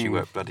expert. She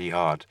worked bloody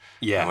hard.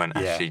 Yeah, and went,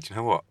 actually, do you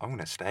know what? I'm going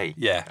to stay.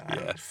 Yeah.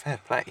 Fair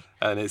play.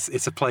 And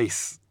it's a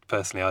place.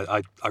 Personally,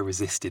 I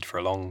resisted for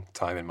a long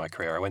time in my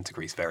career. I went to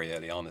Greece very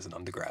early on as an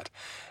undergrad,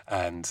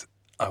 and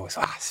I was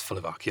it's full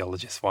of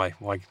archaeologists. Why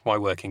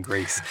work in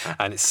Greece?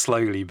 And it's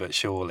slowly but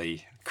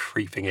surely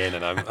creeping in,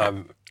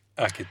 and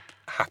I could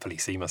happily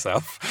see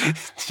myself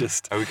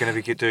just. Are we going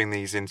to be doing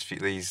these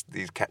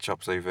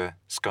catch-ups over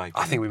Skype?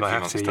 I think we might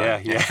have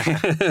to.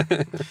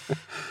 Yeah.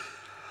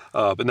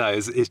 But no,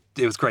 it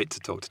was great to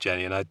talk to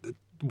Jenny, and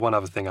one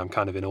other thing I'm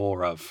kind of in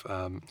awe of,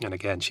 and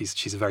again,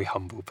 she's a very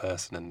humble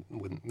person and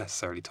wouldn't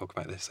necessarily talk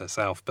about this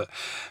herself, but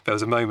there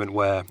was a moment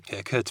where it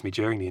occurred to me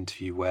during the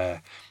interview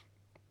where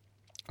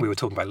we were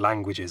talking about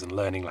languages and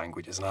learning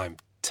languages, and I'm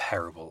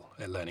terrible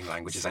at learning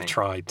languages. Same. I've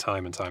tried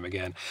time and time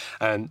again,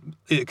 and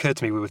it occurred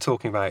to me we were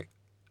talking about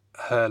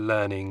her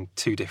learning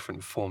 2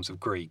 different forms of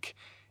Greek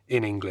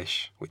in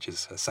English, which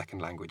is her second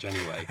language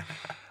anyway,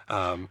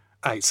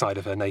 outside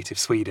of her native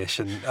Swedish,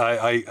 and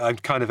I'm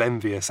kind of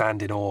envious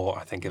and in awe,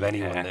 I think, of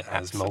anyone that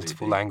has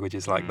multiple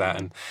languages like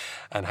that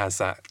and has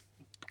that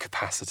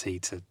capacity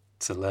to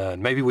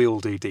learn. Maybe we all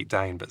do deep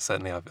down, but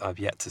certainly I've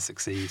yet to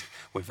succeed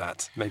with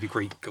that. Maybe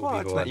Greek will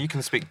be the one. You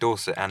can speak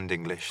Dorset and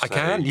English. I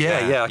can,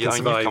 yeah. I can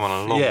survive. You've come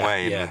on a long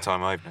way in the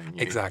time I've known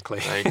you. Exactly.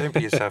 So don't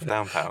put yourself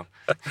down, pal.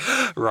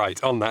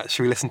 Right, on that,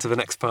 shall we listen to the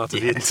next part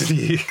of the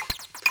interview?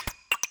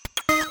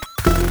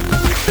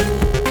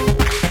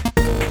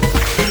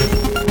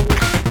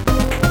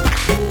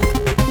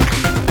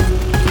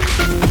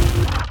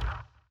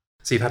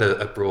 So you've had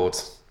a broad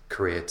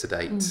career to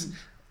date.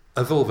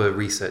 Of all the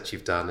research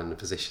you've done and the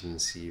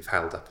positions you've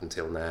held up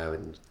until now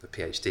and the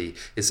PhD,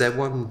 is there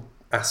one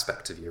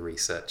aspect of your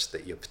research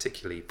that you're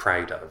particularly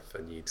proud of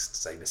and you'd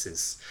say this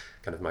is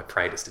kind of my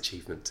proudest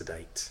achievement to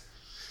date?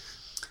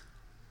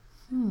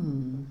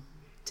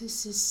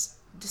 This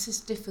is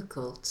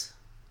difficult.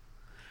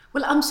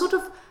 Well, I'm sort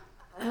of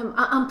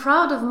I'm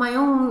proud of my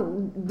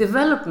own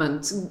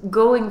development,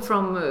 going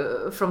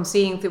from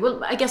seeing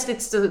well, I guess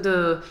it's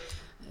the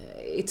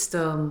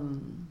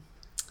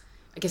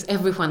I guess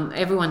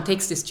everyone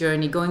takes this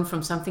journey, going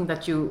from something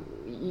that you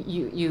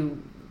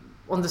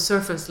on the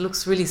surface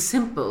looks really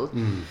simple,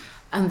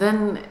 and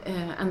then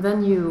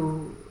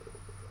you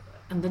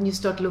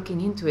start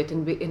looking into it,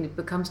 and it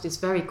becomes this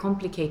very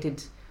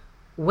complicated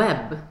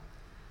web.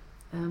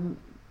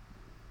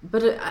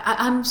 But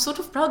I'm sort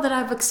of proud that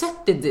I've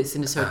accepted this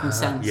in a certain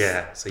sense.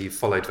 Yeah, so you've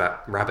followed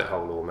that rabbit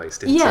hole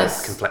almost into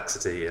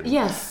complexity. And...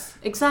 Yes,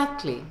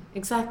 exactly.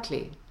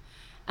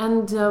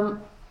 And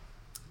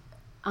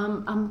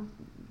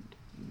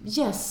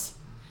yes,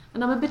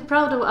 and I'm a bit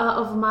proud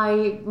of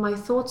my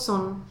thoughts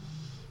on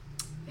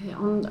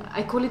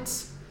I call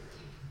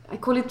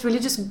it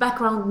religious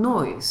background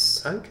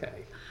noise.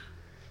 Okay.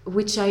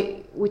 Which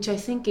I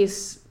think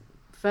is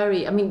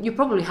very. I mean, you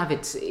probably have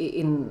it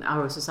in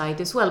our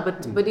society as well,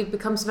 but it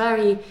becomes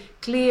very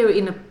clear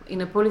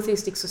in a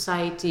polytheistic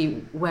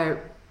society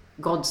where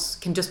gods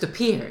can just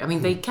appear. I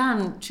mean, they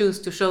can choose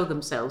to show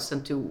themselves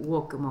and to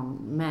walk among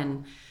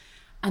men,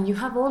 and you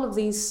have all of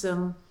these.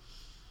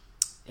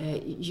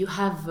 You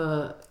have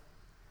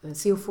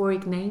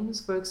theophoric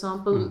names, for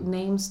example,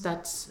 names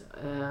that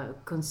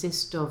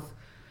consist of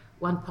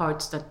one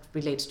part that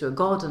relates to a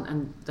god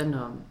and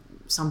then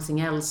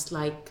something else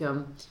like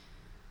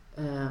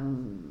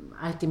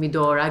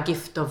Artemidora,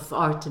 gift of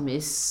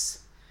Artemis,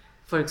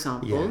 for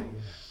example. Yeah.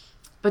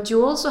 But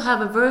you also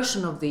have a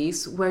version of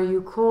these where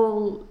you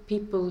call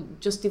people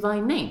just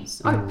divine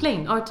names,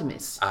 plain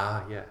Artemis.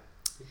 Ah, yeah.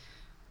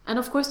 And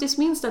of course, this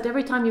means that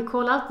every time you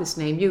call out this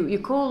name, you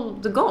call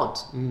the god.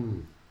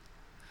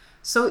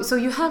 So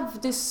you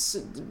have this,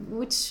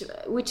 which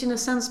in a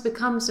sense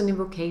becomes an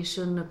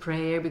invocation, a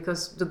prayer,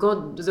 because the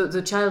god,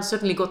 the child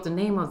certainly got the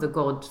name of the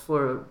god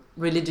for a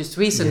religious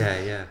reason.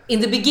 Yeah. In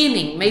the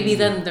beginning, maybe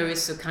then there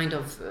is a kind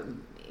of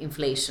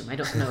inflation. I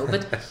don't know,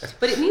 but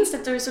it means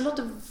that there is a lot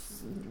of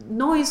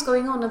noise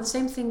going on. And the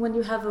same thing when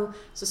you have a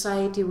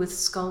society with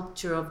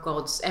sculpture of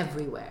gods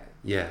everywhere.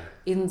 Yeah.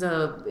 In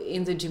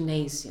the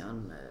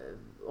gymnasium,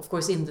 of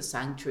course, in the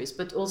sanctuaries,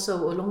 but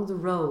also along the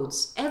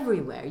roads,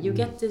 everywhere. You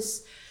get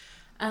this,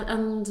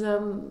 and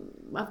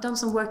I've done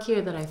some work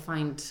here that I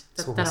find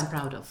that I'm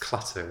proud of.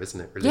 Clutter, isn't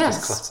it?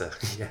 Religious clutter.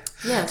 Yeah.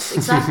 Yes,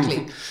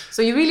 exactly.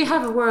 So you really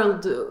have a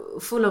world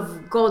full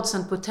of gods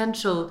and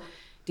potential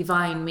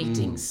divine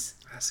meetings.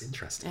 That's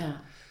interesting. Yeah.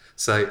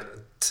 So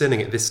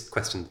turning it, this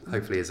question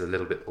hopefully is a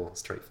little bit more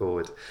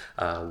straightforward.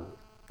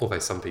 Although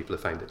some people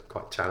have found it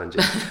quite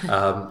challenging.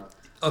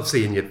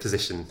 Obviously, in your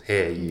position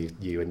here,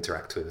 you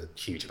interact with a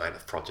huge amount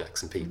of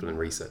projects and people and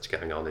research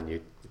going on, and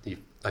you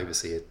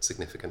oversee a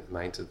significant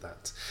amount of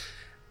that.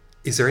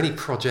 Is there any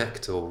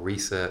project or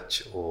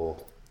research or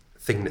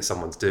thing that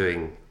someone's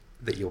doing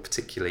that you're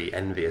particularly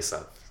envious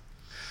of?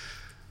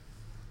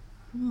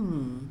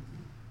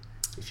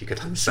 If you could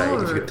if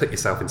you could put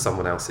yourself in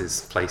someone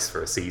else's place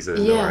for a season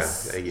or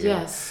a year.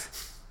 Yes.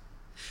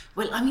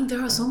 Well, I mean,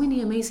 there are so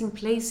many amazing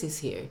places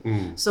here.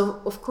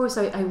 So, of course,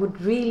 I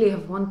would really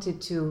have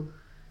wanted to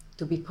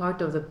be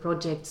part of the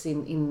projects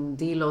in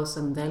Delos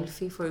and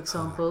Delphi, for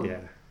example. Yeah.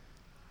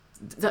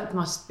 That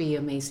must be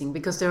amazing,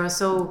 because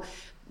there's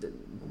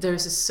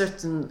a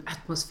certain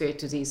atmosphere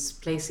to these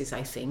places,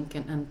 I think,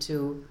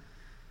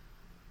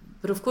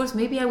 but of course,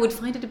 maybe I would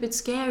find it a bit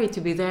scary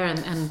to be there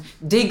and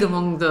dig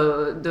among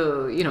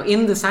the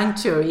in the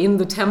sanctuary, in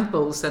the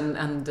temples,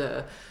 and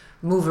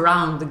move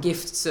around the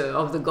gifts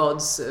of the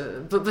gods.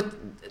 But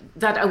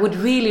that I would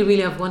really,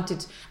 really have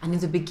wanted. And in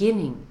the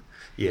beginning,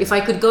 if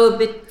I could go a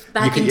bit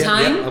back in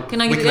time,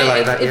 can I get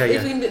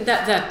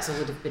that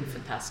would have been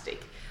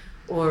fantastic.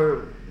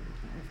 Or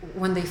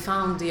when they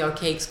found the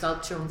archaic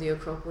sculpture on the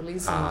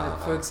Acropolis,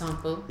 for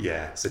example.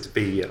 Yeah, so to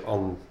be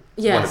on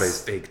one of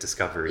those big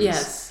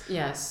discoveries.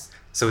 Yes.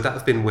 So would that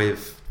have been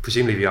with,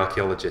 presumably, the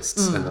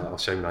archaeologists, and I'll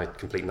show my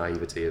complete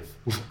naivety of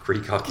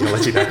Greek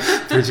archaeology now,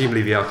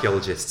 presumably the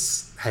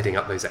archaeologists heading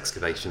up those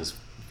excavations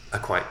are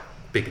quite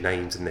big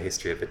names in the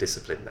history of the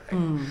discipline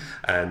now.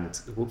 And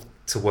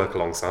to work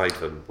alongside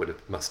them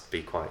must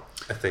be quite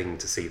a thing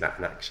to see that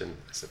in action,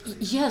 I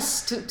suppose.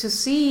 Yes, to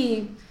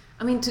see...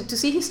 I mean, to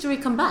see history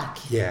come back.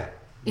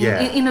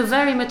 In a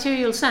very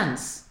material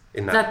sense.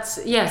 In that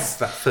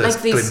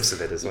first glimpse of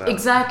it as well.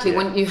 Exactly.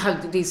 When you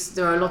have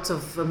there are lots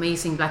of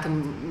amazing black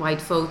and white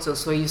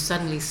photos where you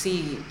suddenly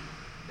see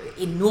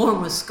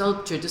enormous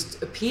sculpture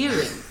just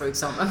appearing, for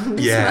example.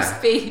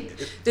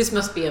 This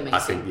must be amazing. I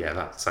think,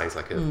 that sounds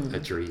like a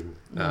dream.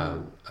 I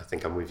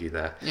think I'm with you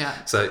there. Yeah.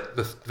 So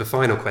the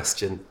final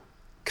question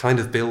kind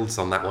of builds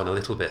on that one a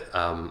little bit.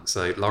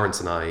 So Lawrence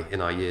and I,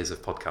 in our years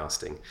of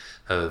podcasting,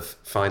 have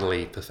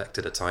finally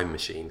perfected a time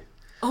machine.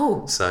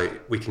 Oh. So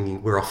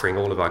we're offering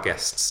all of our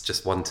guests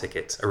just one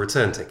ticket, a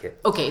return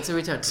ticket. Okay, it's a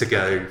return to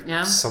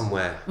go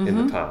somewhere in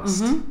the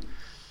past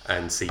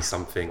and see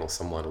something or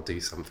someone or do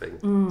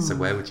something. So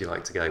where would you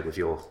like to go with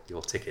your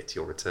ticket,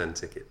 your return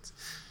ticket?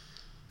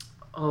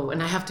 Oh,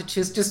 and I have to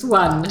choose just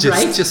one,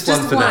 right? Just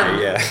one for now,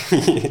 yeah.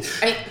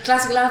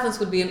 Classical Athens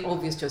would be an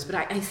obvious choice, but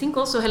I think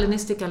also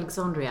Hellenistic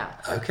Alexandria.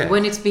 Okay.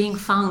 When it's being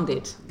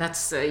founded,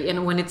 that's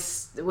when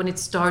it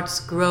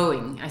starts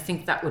growing, I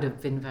think that would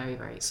have been very,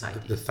 very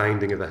exciting. The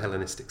founding of a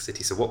Hellenistic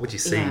city. So what would you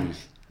see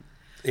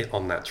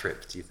on that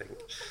trip, do you think?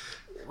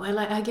 Well,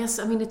 I guess,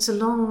 I mean, it's a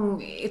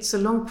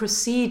long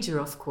procedure,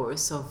 of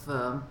course,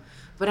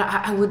 but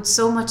I would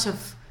so much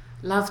have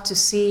love to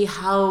see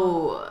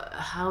how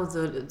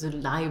the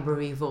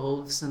library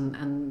evolves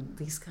and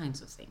these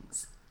kinds of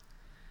things.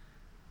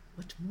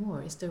 What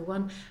more? Is there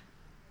one?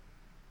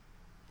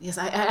 Yes,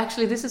 I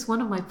actually, this is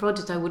one of my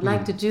projects. I would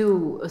like to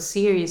do a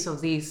series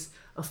of these,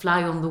 a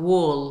fly on the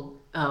wall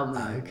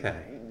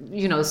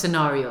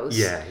scenarios.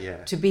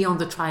 Yeah. To be on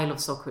the trial of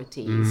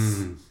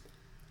Socrates.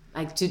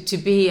 Like to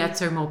be at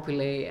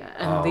Thermopylae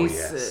and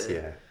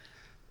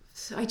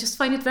So I just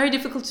find it very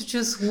difficult to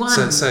choose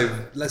one. So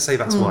let's say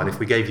that's one. If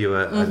we gave you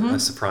a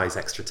surprise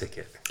extra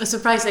ticket. A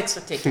surprise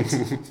extra ticket.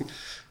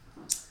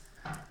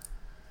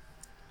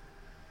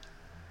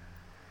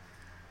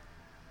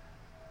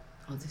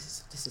 Oh,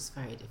 this is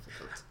very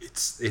difficult.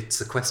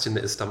 It's a question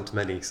that has stumped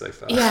many so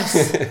far.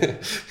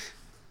 Yes.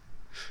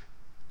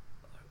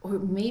 Or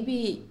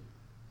maybe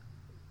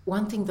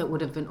one thing that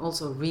would have been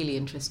also really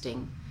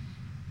interesting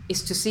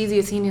is to see the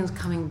Athenians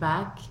coming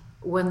back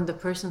when the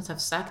Persians have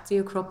sacked the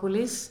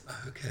Acropolis.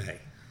 Okay.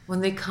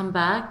 When they come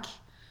back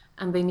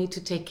and they need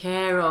to take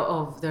care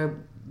of their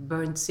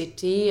burned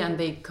city, and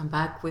they come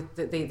back with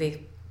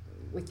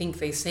we think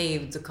they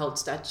saved the cult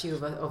statue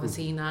of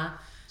Athena,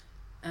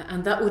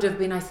 and that would have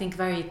been, I think,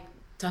 very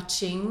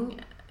touching.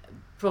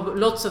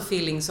 Lots of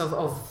feelings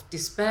of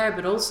despair,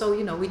 but also,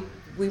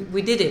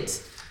 we did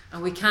it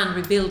and we can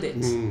rebuild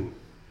it.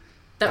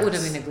 That would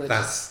have been a good.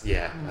 I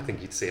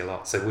think you'd see a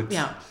lot. So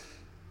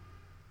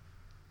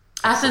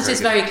Athens is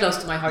very close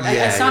to my heart.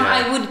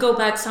 I would go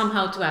back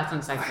somehow to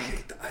Athens, I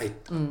think.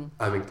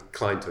 I'm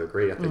inclined to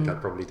agree. I think I'd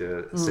probably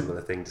do a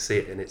similar thing to see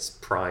it in its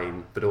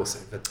prime, but also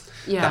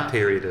that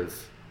period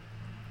of...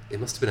 It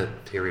must have been a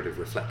period of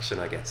reflection,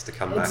 I guess, to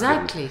come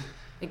back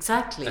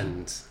Exactly.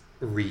 And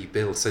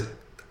rebuild. So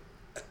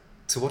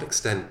to what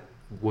extent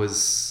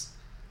was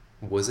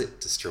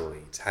it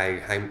destroyed?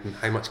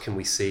 How much can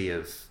we see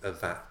of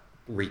that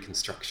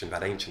reconstruction,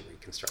 that ancient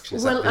reconstruction?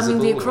 Is that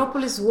visible, the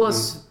Acropolis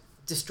was...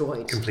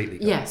 destroyed completely.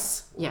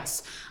 Yes.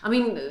 I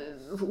mean,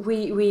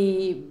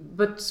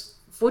 but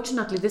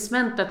fortunately, this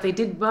meant that they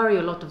did bury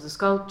a lot of the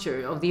sculpture,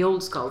 of the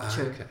old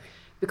sculpture,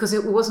 because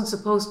it wasn't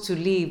supposed to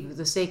leave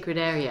the sacred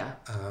area,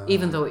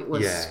 even though it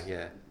was,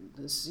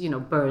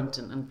 burnt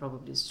and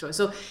probably destroyed.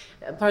 So,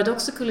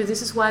 paradoxically,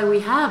 this is why we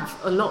have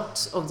a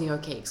lot of the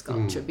archaic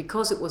sculpture,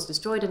 because it was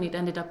destroyed and it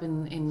ended up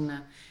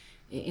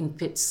in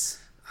pits.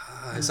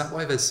 Is that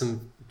why there's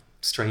some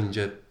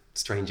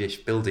strange-ish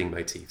building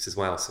motifs as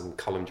well, some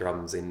column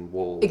drums in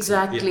walls?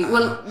 Exactly.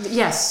 Well,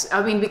 yes.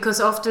 I mean, because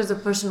after the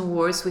Persian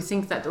Wars, we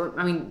think that,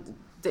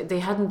 they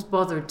hadn't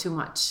bothered too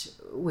much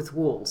with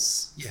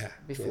walls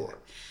before.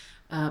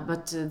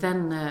 But then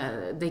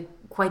they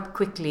quite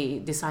quickly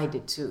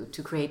decided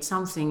to create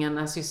something. And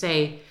as you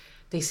say,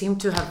 they seem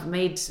to have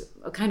made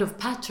a kind of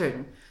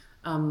pattern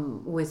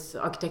with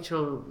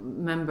architectural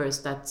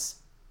members that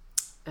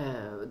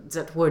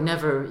were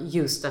never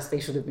used as they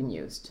should have been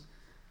used.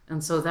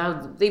 And so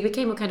that they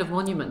became a kind of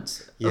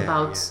monument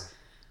about... Yeah.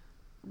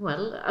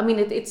 Well, I mean,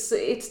 it's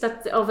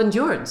that of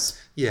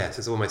endurance. Yes,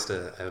 it's almost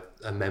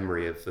a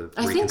memory of the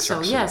I think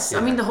so, yes. Yeah.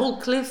 I mean, the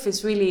whole cliff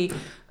is really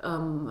a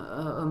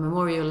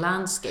memorial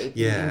landscape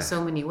in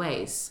so many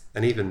ways.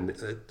 And even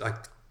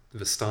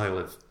the style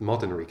of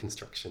modern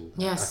reconstruction,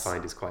 I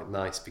find, is quite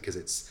nice because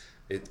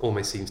it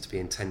almost seems to be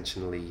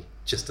intentionally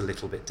just a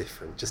little bit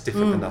different, just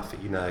different enough that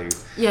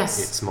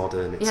it's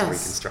modern, it's a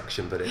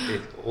reconstruction, but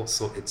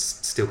it's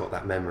still got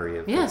that memory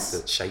of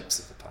the shapes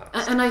of the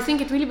past. And I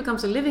think it really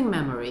becomes a living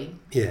memory.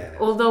 Yeah.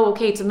 Although,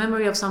 it's a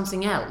memory of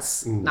something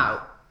else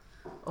now,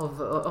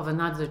 of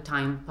another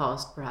time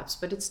past, perhaps.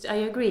 But I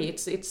agree.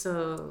 It's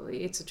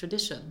a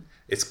tradition.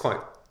 It's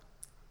quite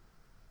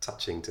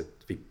touching to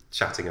be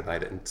chatting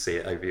about it and see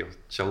it over your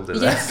shoulder.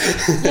 Yes.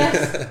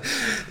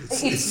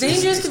 It's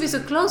dangerous to be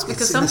so close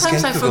because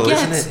sometimes I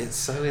forget. Isn't it? It's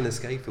so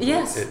inescapable.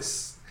 Yes.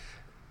 It's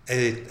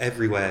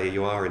everywhere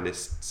you are in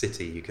this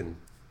city, you can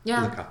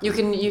look up. You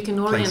can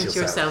orient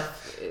yourself.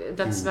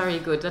 That's very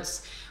good.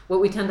 That's what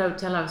we tend to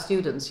tell our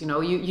students.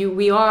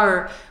 We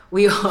are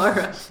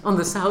on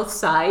the south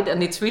side,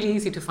 and it's really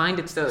easy to find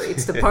it. So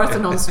it's the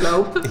Parthenon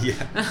slope.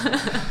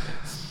 Yeah.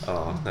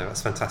 Oh, no,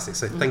 that's fantastic.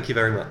 So thank you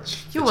very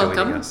much You're for joining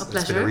welcome. us. A pleasure.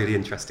 It's been a really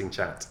interesting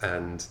chat,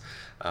 and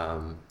I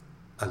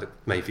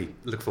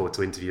look forward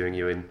to interviewing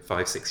you in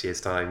 5-6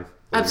 years' time.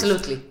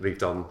 Absolutely.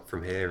 Moved on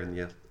from here,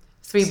 and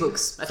 3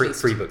 books at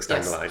least. 3 books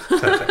down the line.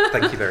 Perfect.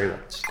 Thank you very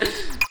much.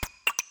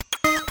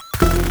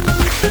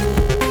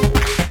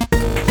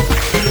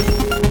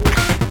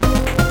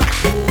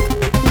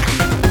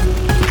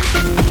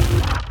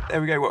 There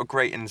we go. What a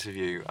great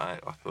interview. I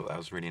thought that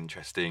was really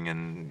interesting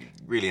and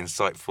really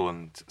insightful,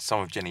 and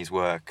some of Jenny's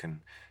work and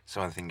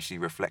some of the things she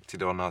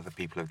reflected on other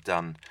people have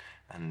done,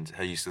 and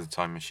her use of the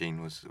time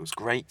machine was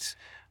great.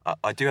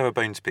 I do have a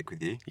bone to pick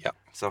with you. Yep.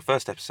 It's our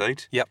first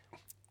episode. Yep.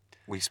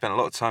 We spent a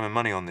lot of time and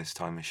money on this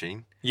time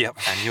machine. Yep.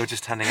 And you're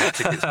just handing out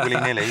tickets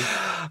willy-nilly.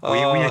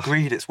 We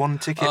agreed it's 1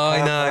 ticket per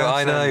person.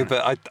 I know,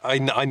 but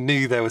I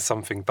knew there was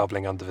something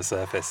bubbling under the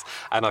surface,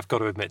 and I've got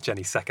to admit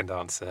Jenny's second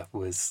answer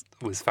was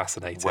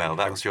fascinating. Well,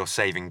 that was your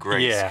saving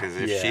grace, because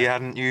if she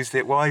hadn't used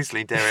it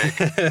wisely, Derek...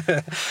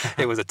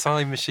 It was a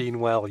time machine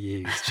well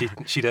used.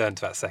 She'd earned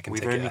that second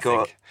ticket, We've only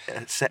got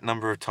a set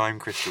number of time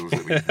crystals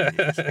that we can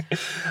use.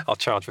 I'll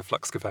charge for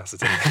flux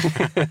capacity.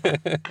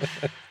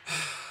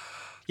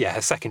 Yeah,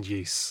 her second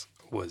use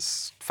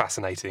was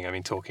fascinating. I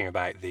mean, talking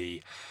about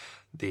the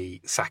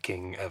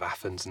sacking of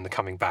Athens and the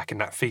coming back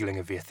and that feeling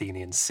of the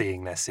Athenians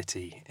seeing their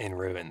city in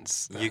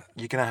ruins. You're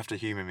going to have to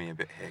humour me a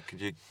bit here. Could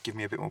you give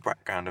me a bit more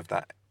background of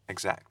that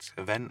exact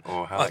event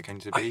or how that came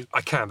to be? I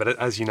can, but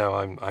as you know,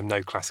 I'm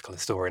no classical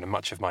historian, and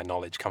much of my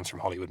knowledge comes from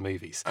Hollywood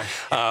movies.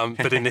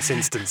 But in this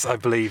instance, I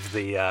believe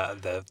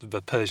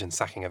the Persian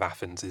sacking of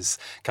Athens is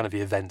kind of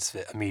the events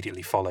that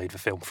immediately followed the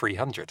film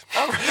 300.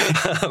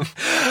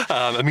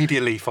 Oh.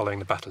 Immediately following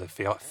the Battle of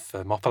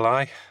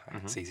Thermopylae,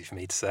 it's easy for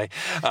me to say.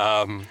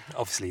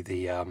 Obviously,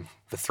 the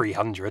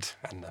 300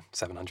 and the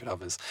 700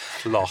 others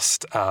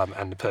lost,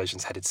 and the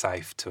Persians headed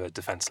south to a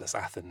defenceless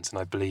Athens. And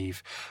I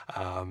believe,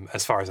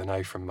 as far as I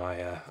know from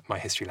my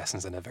history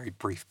lessons and a very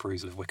brief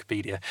perusal of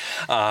Wikipedia,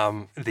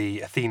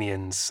 the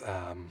Athenians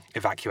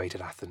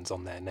evacuated Athens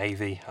on their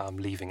navy,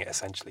 leaving it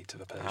essentially to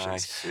the Persians. I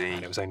see.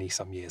 And it was only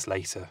some years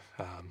later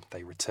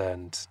they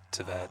returned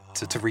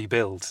to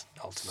rebuild,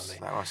 ultimately.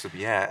 So that must have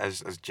been,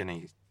 as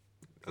Jenny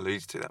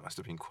alludes to, that must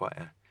have been quite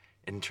a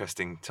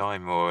interesting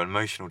time or an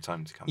emotional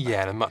time to come back.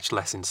 Yeah, and a much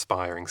less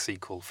inspiring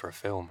sequel for a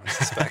film, I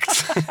suspect.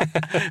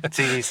 A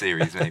TV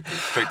series, maybe,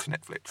 straight to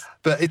Netflix.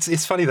 But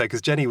it's funny, though,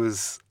 because Jenny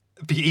was,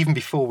 even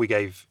before we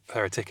gave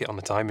her a ticket on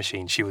the time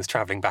machine, she was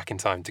travelling back in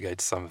time to go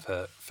to some of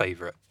her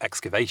favourite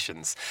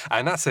excavations.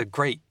 And that's a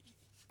great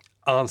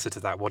answer to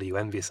that. What are you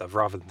envious of?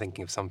 Rather than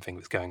thinking of something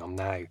that's going on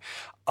now,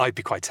 I'd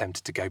be quite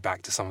tempted to go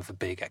back to some of the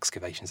big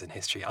excavations in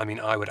history. I mean,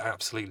 I would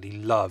absolutely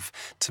love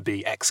to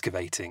be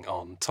excavating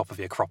on top of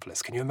the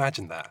Acropolis. Can you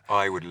imagine that?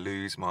 I would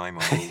lose my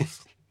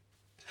marbles.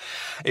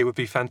 It would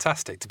be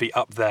fantastic to be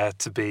up there,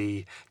 to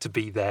be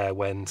there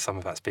when some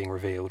of that's being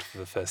revealed for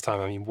the first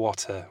time. I mean,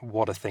 what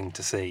a thing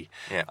to see.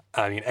 Yeah.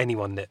 I mean,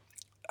 anyone that,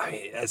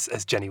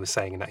 as Jenny was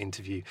saying in that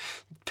interview,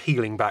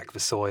 peeling back the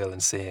soil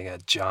and seeing a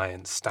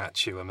giant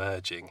statue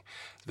emerging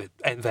that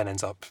then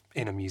ends up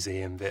in a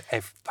museum that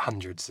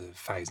hundreds of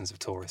thousands of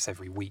tourists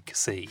every week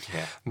see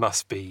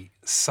must be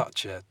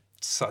such an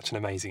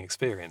amazing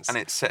experience. And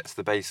it sets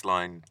the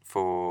baseline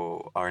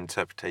for our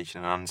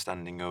interpretation and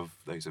understanding of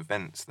those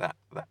events, that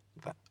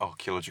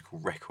archaeological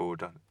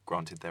record.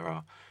 Granted, there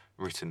are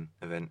written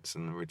events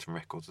and written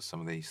records of some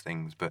of these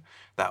things, but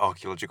that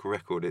archaeological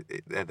record,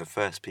 they're the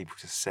first people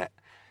to set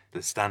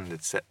the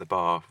standard, set the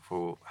bar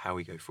for how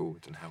we go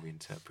forward and how we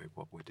interpret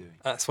what we're doing.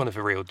 That's one of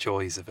the real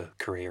joys of a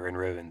career in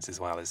ruins, as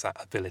well, is that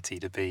ability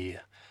to be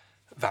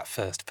that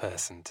first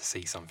person to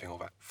see something, or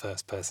that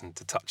first person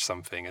to touch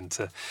something, and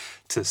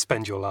to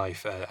spend your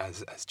life,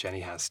 as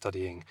Jenny has,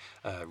 studying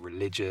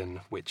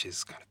religion, which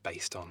is kind of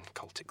based on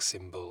cultic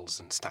symbols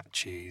and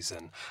statues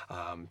and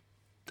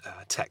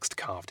text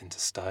carved into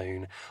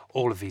stone.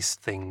 All of these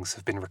things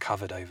have been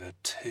recovered over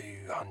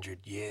 200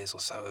 years or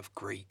so of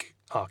Greek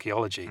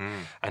archaeology,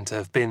 and to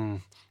have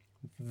been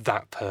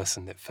that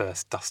person that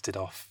first dusted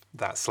off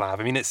that slab.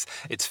 I mean, it's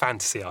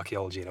fantasy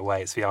archaeology in a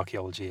way. It's the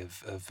archaeology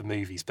of the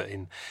movies, but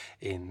in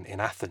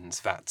Athens,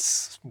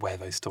 that's where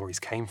those stories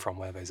came from,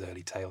 where those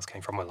early tales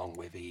came from, along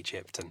with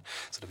Egypt and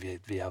sort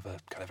of the other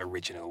kind of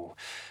original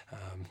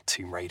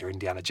Tomb Raider,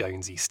 Indiana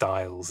Jonesy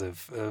styles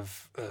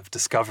of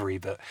discovery.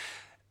 But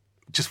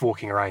just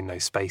walking around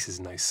those spaces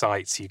and those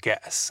sites, you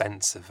get a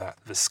sense of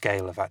the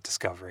scale of that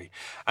discovery.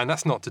 And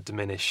that's not to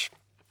diminish,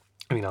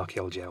 I mean,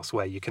 archaeology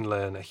elsewhere. You can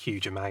learn a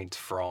huge amount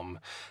from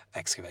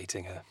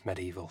excavating a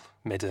medieval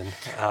midden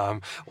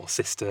or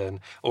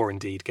cistern, or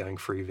indeed going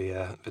through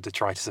the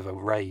detritus of a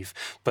rave.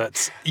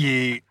 But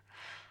it's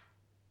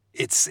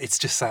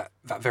just that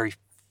very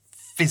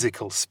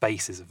physical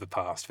spaces of the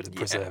past that are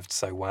preserved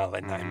so well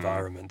in that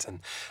environment,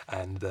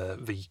 and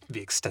the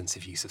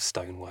extensive use of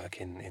stonework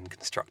in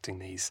constructing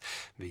these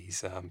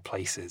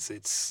places.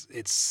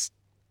 It's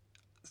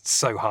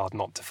so hard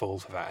not to fall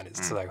for that, and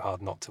it's so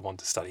hard not to want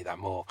to study that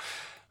more,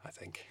 I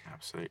think.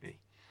 Absolutely.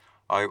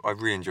 I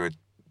really enjoyed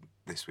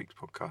this week's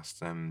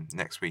podcast.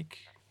 Next week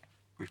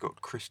we've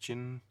got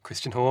Christian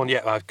Horn.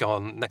 Yeah,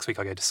 next week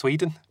I go to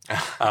Sweden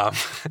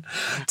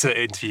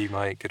to interview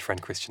my good friend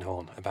Christian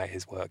Horn about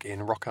his work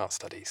in rock art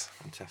studies.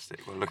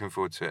 Fantastic. Well, looking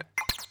forward to it.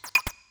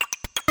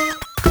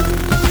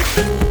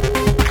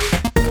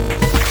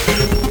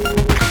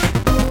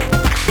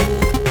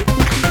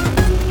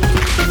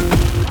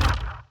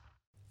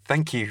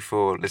 Thank you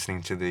for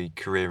listening to the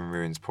Career in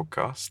Ruins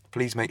podcast.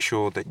 Please make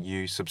sure that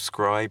you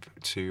subscribe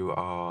to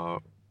our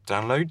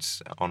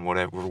downloads on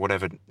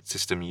whatever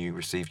system you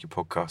receive your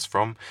podcast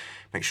from.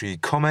 Make sure you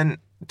comment.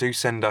 Do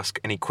send us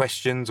any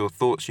questions or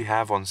thoughts you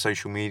have on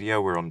social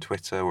media. We're on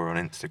Twitter, we're on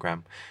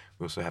Instagram.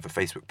 We also have a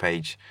Facebook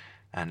page,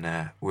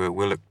 and we'll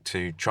look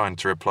to trying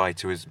to reply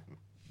to as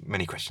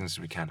many questions as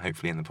we can,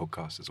 hopefully in the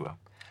podcast as well.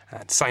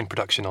 And sound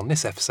production on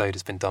this episode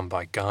has been done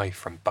by Guy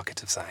from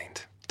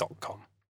bucketofsound.com.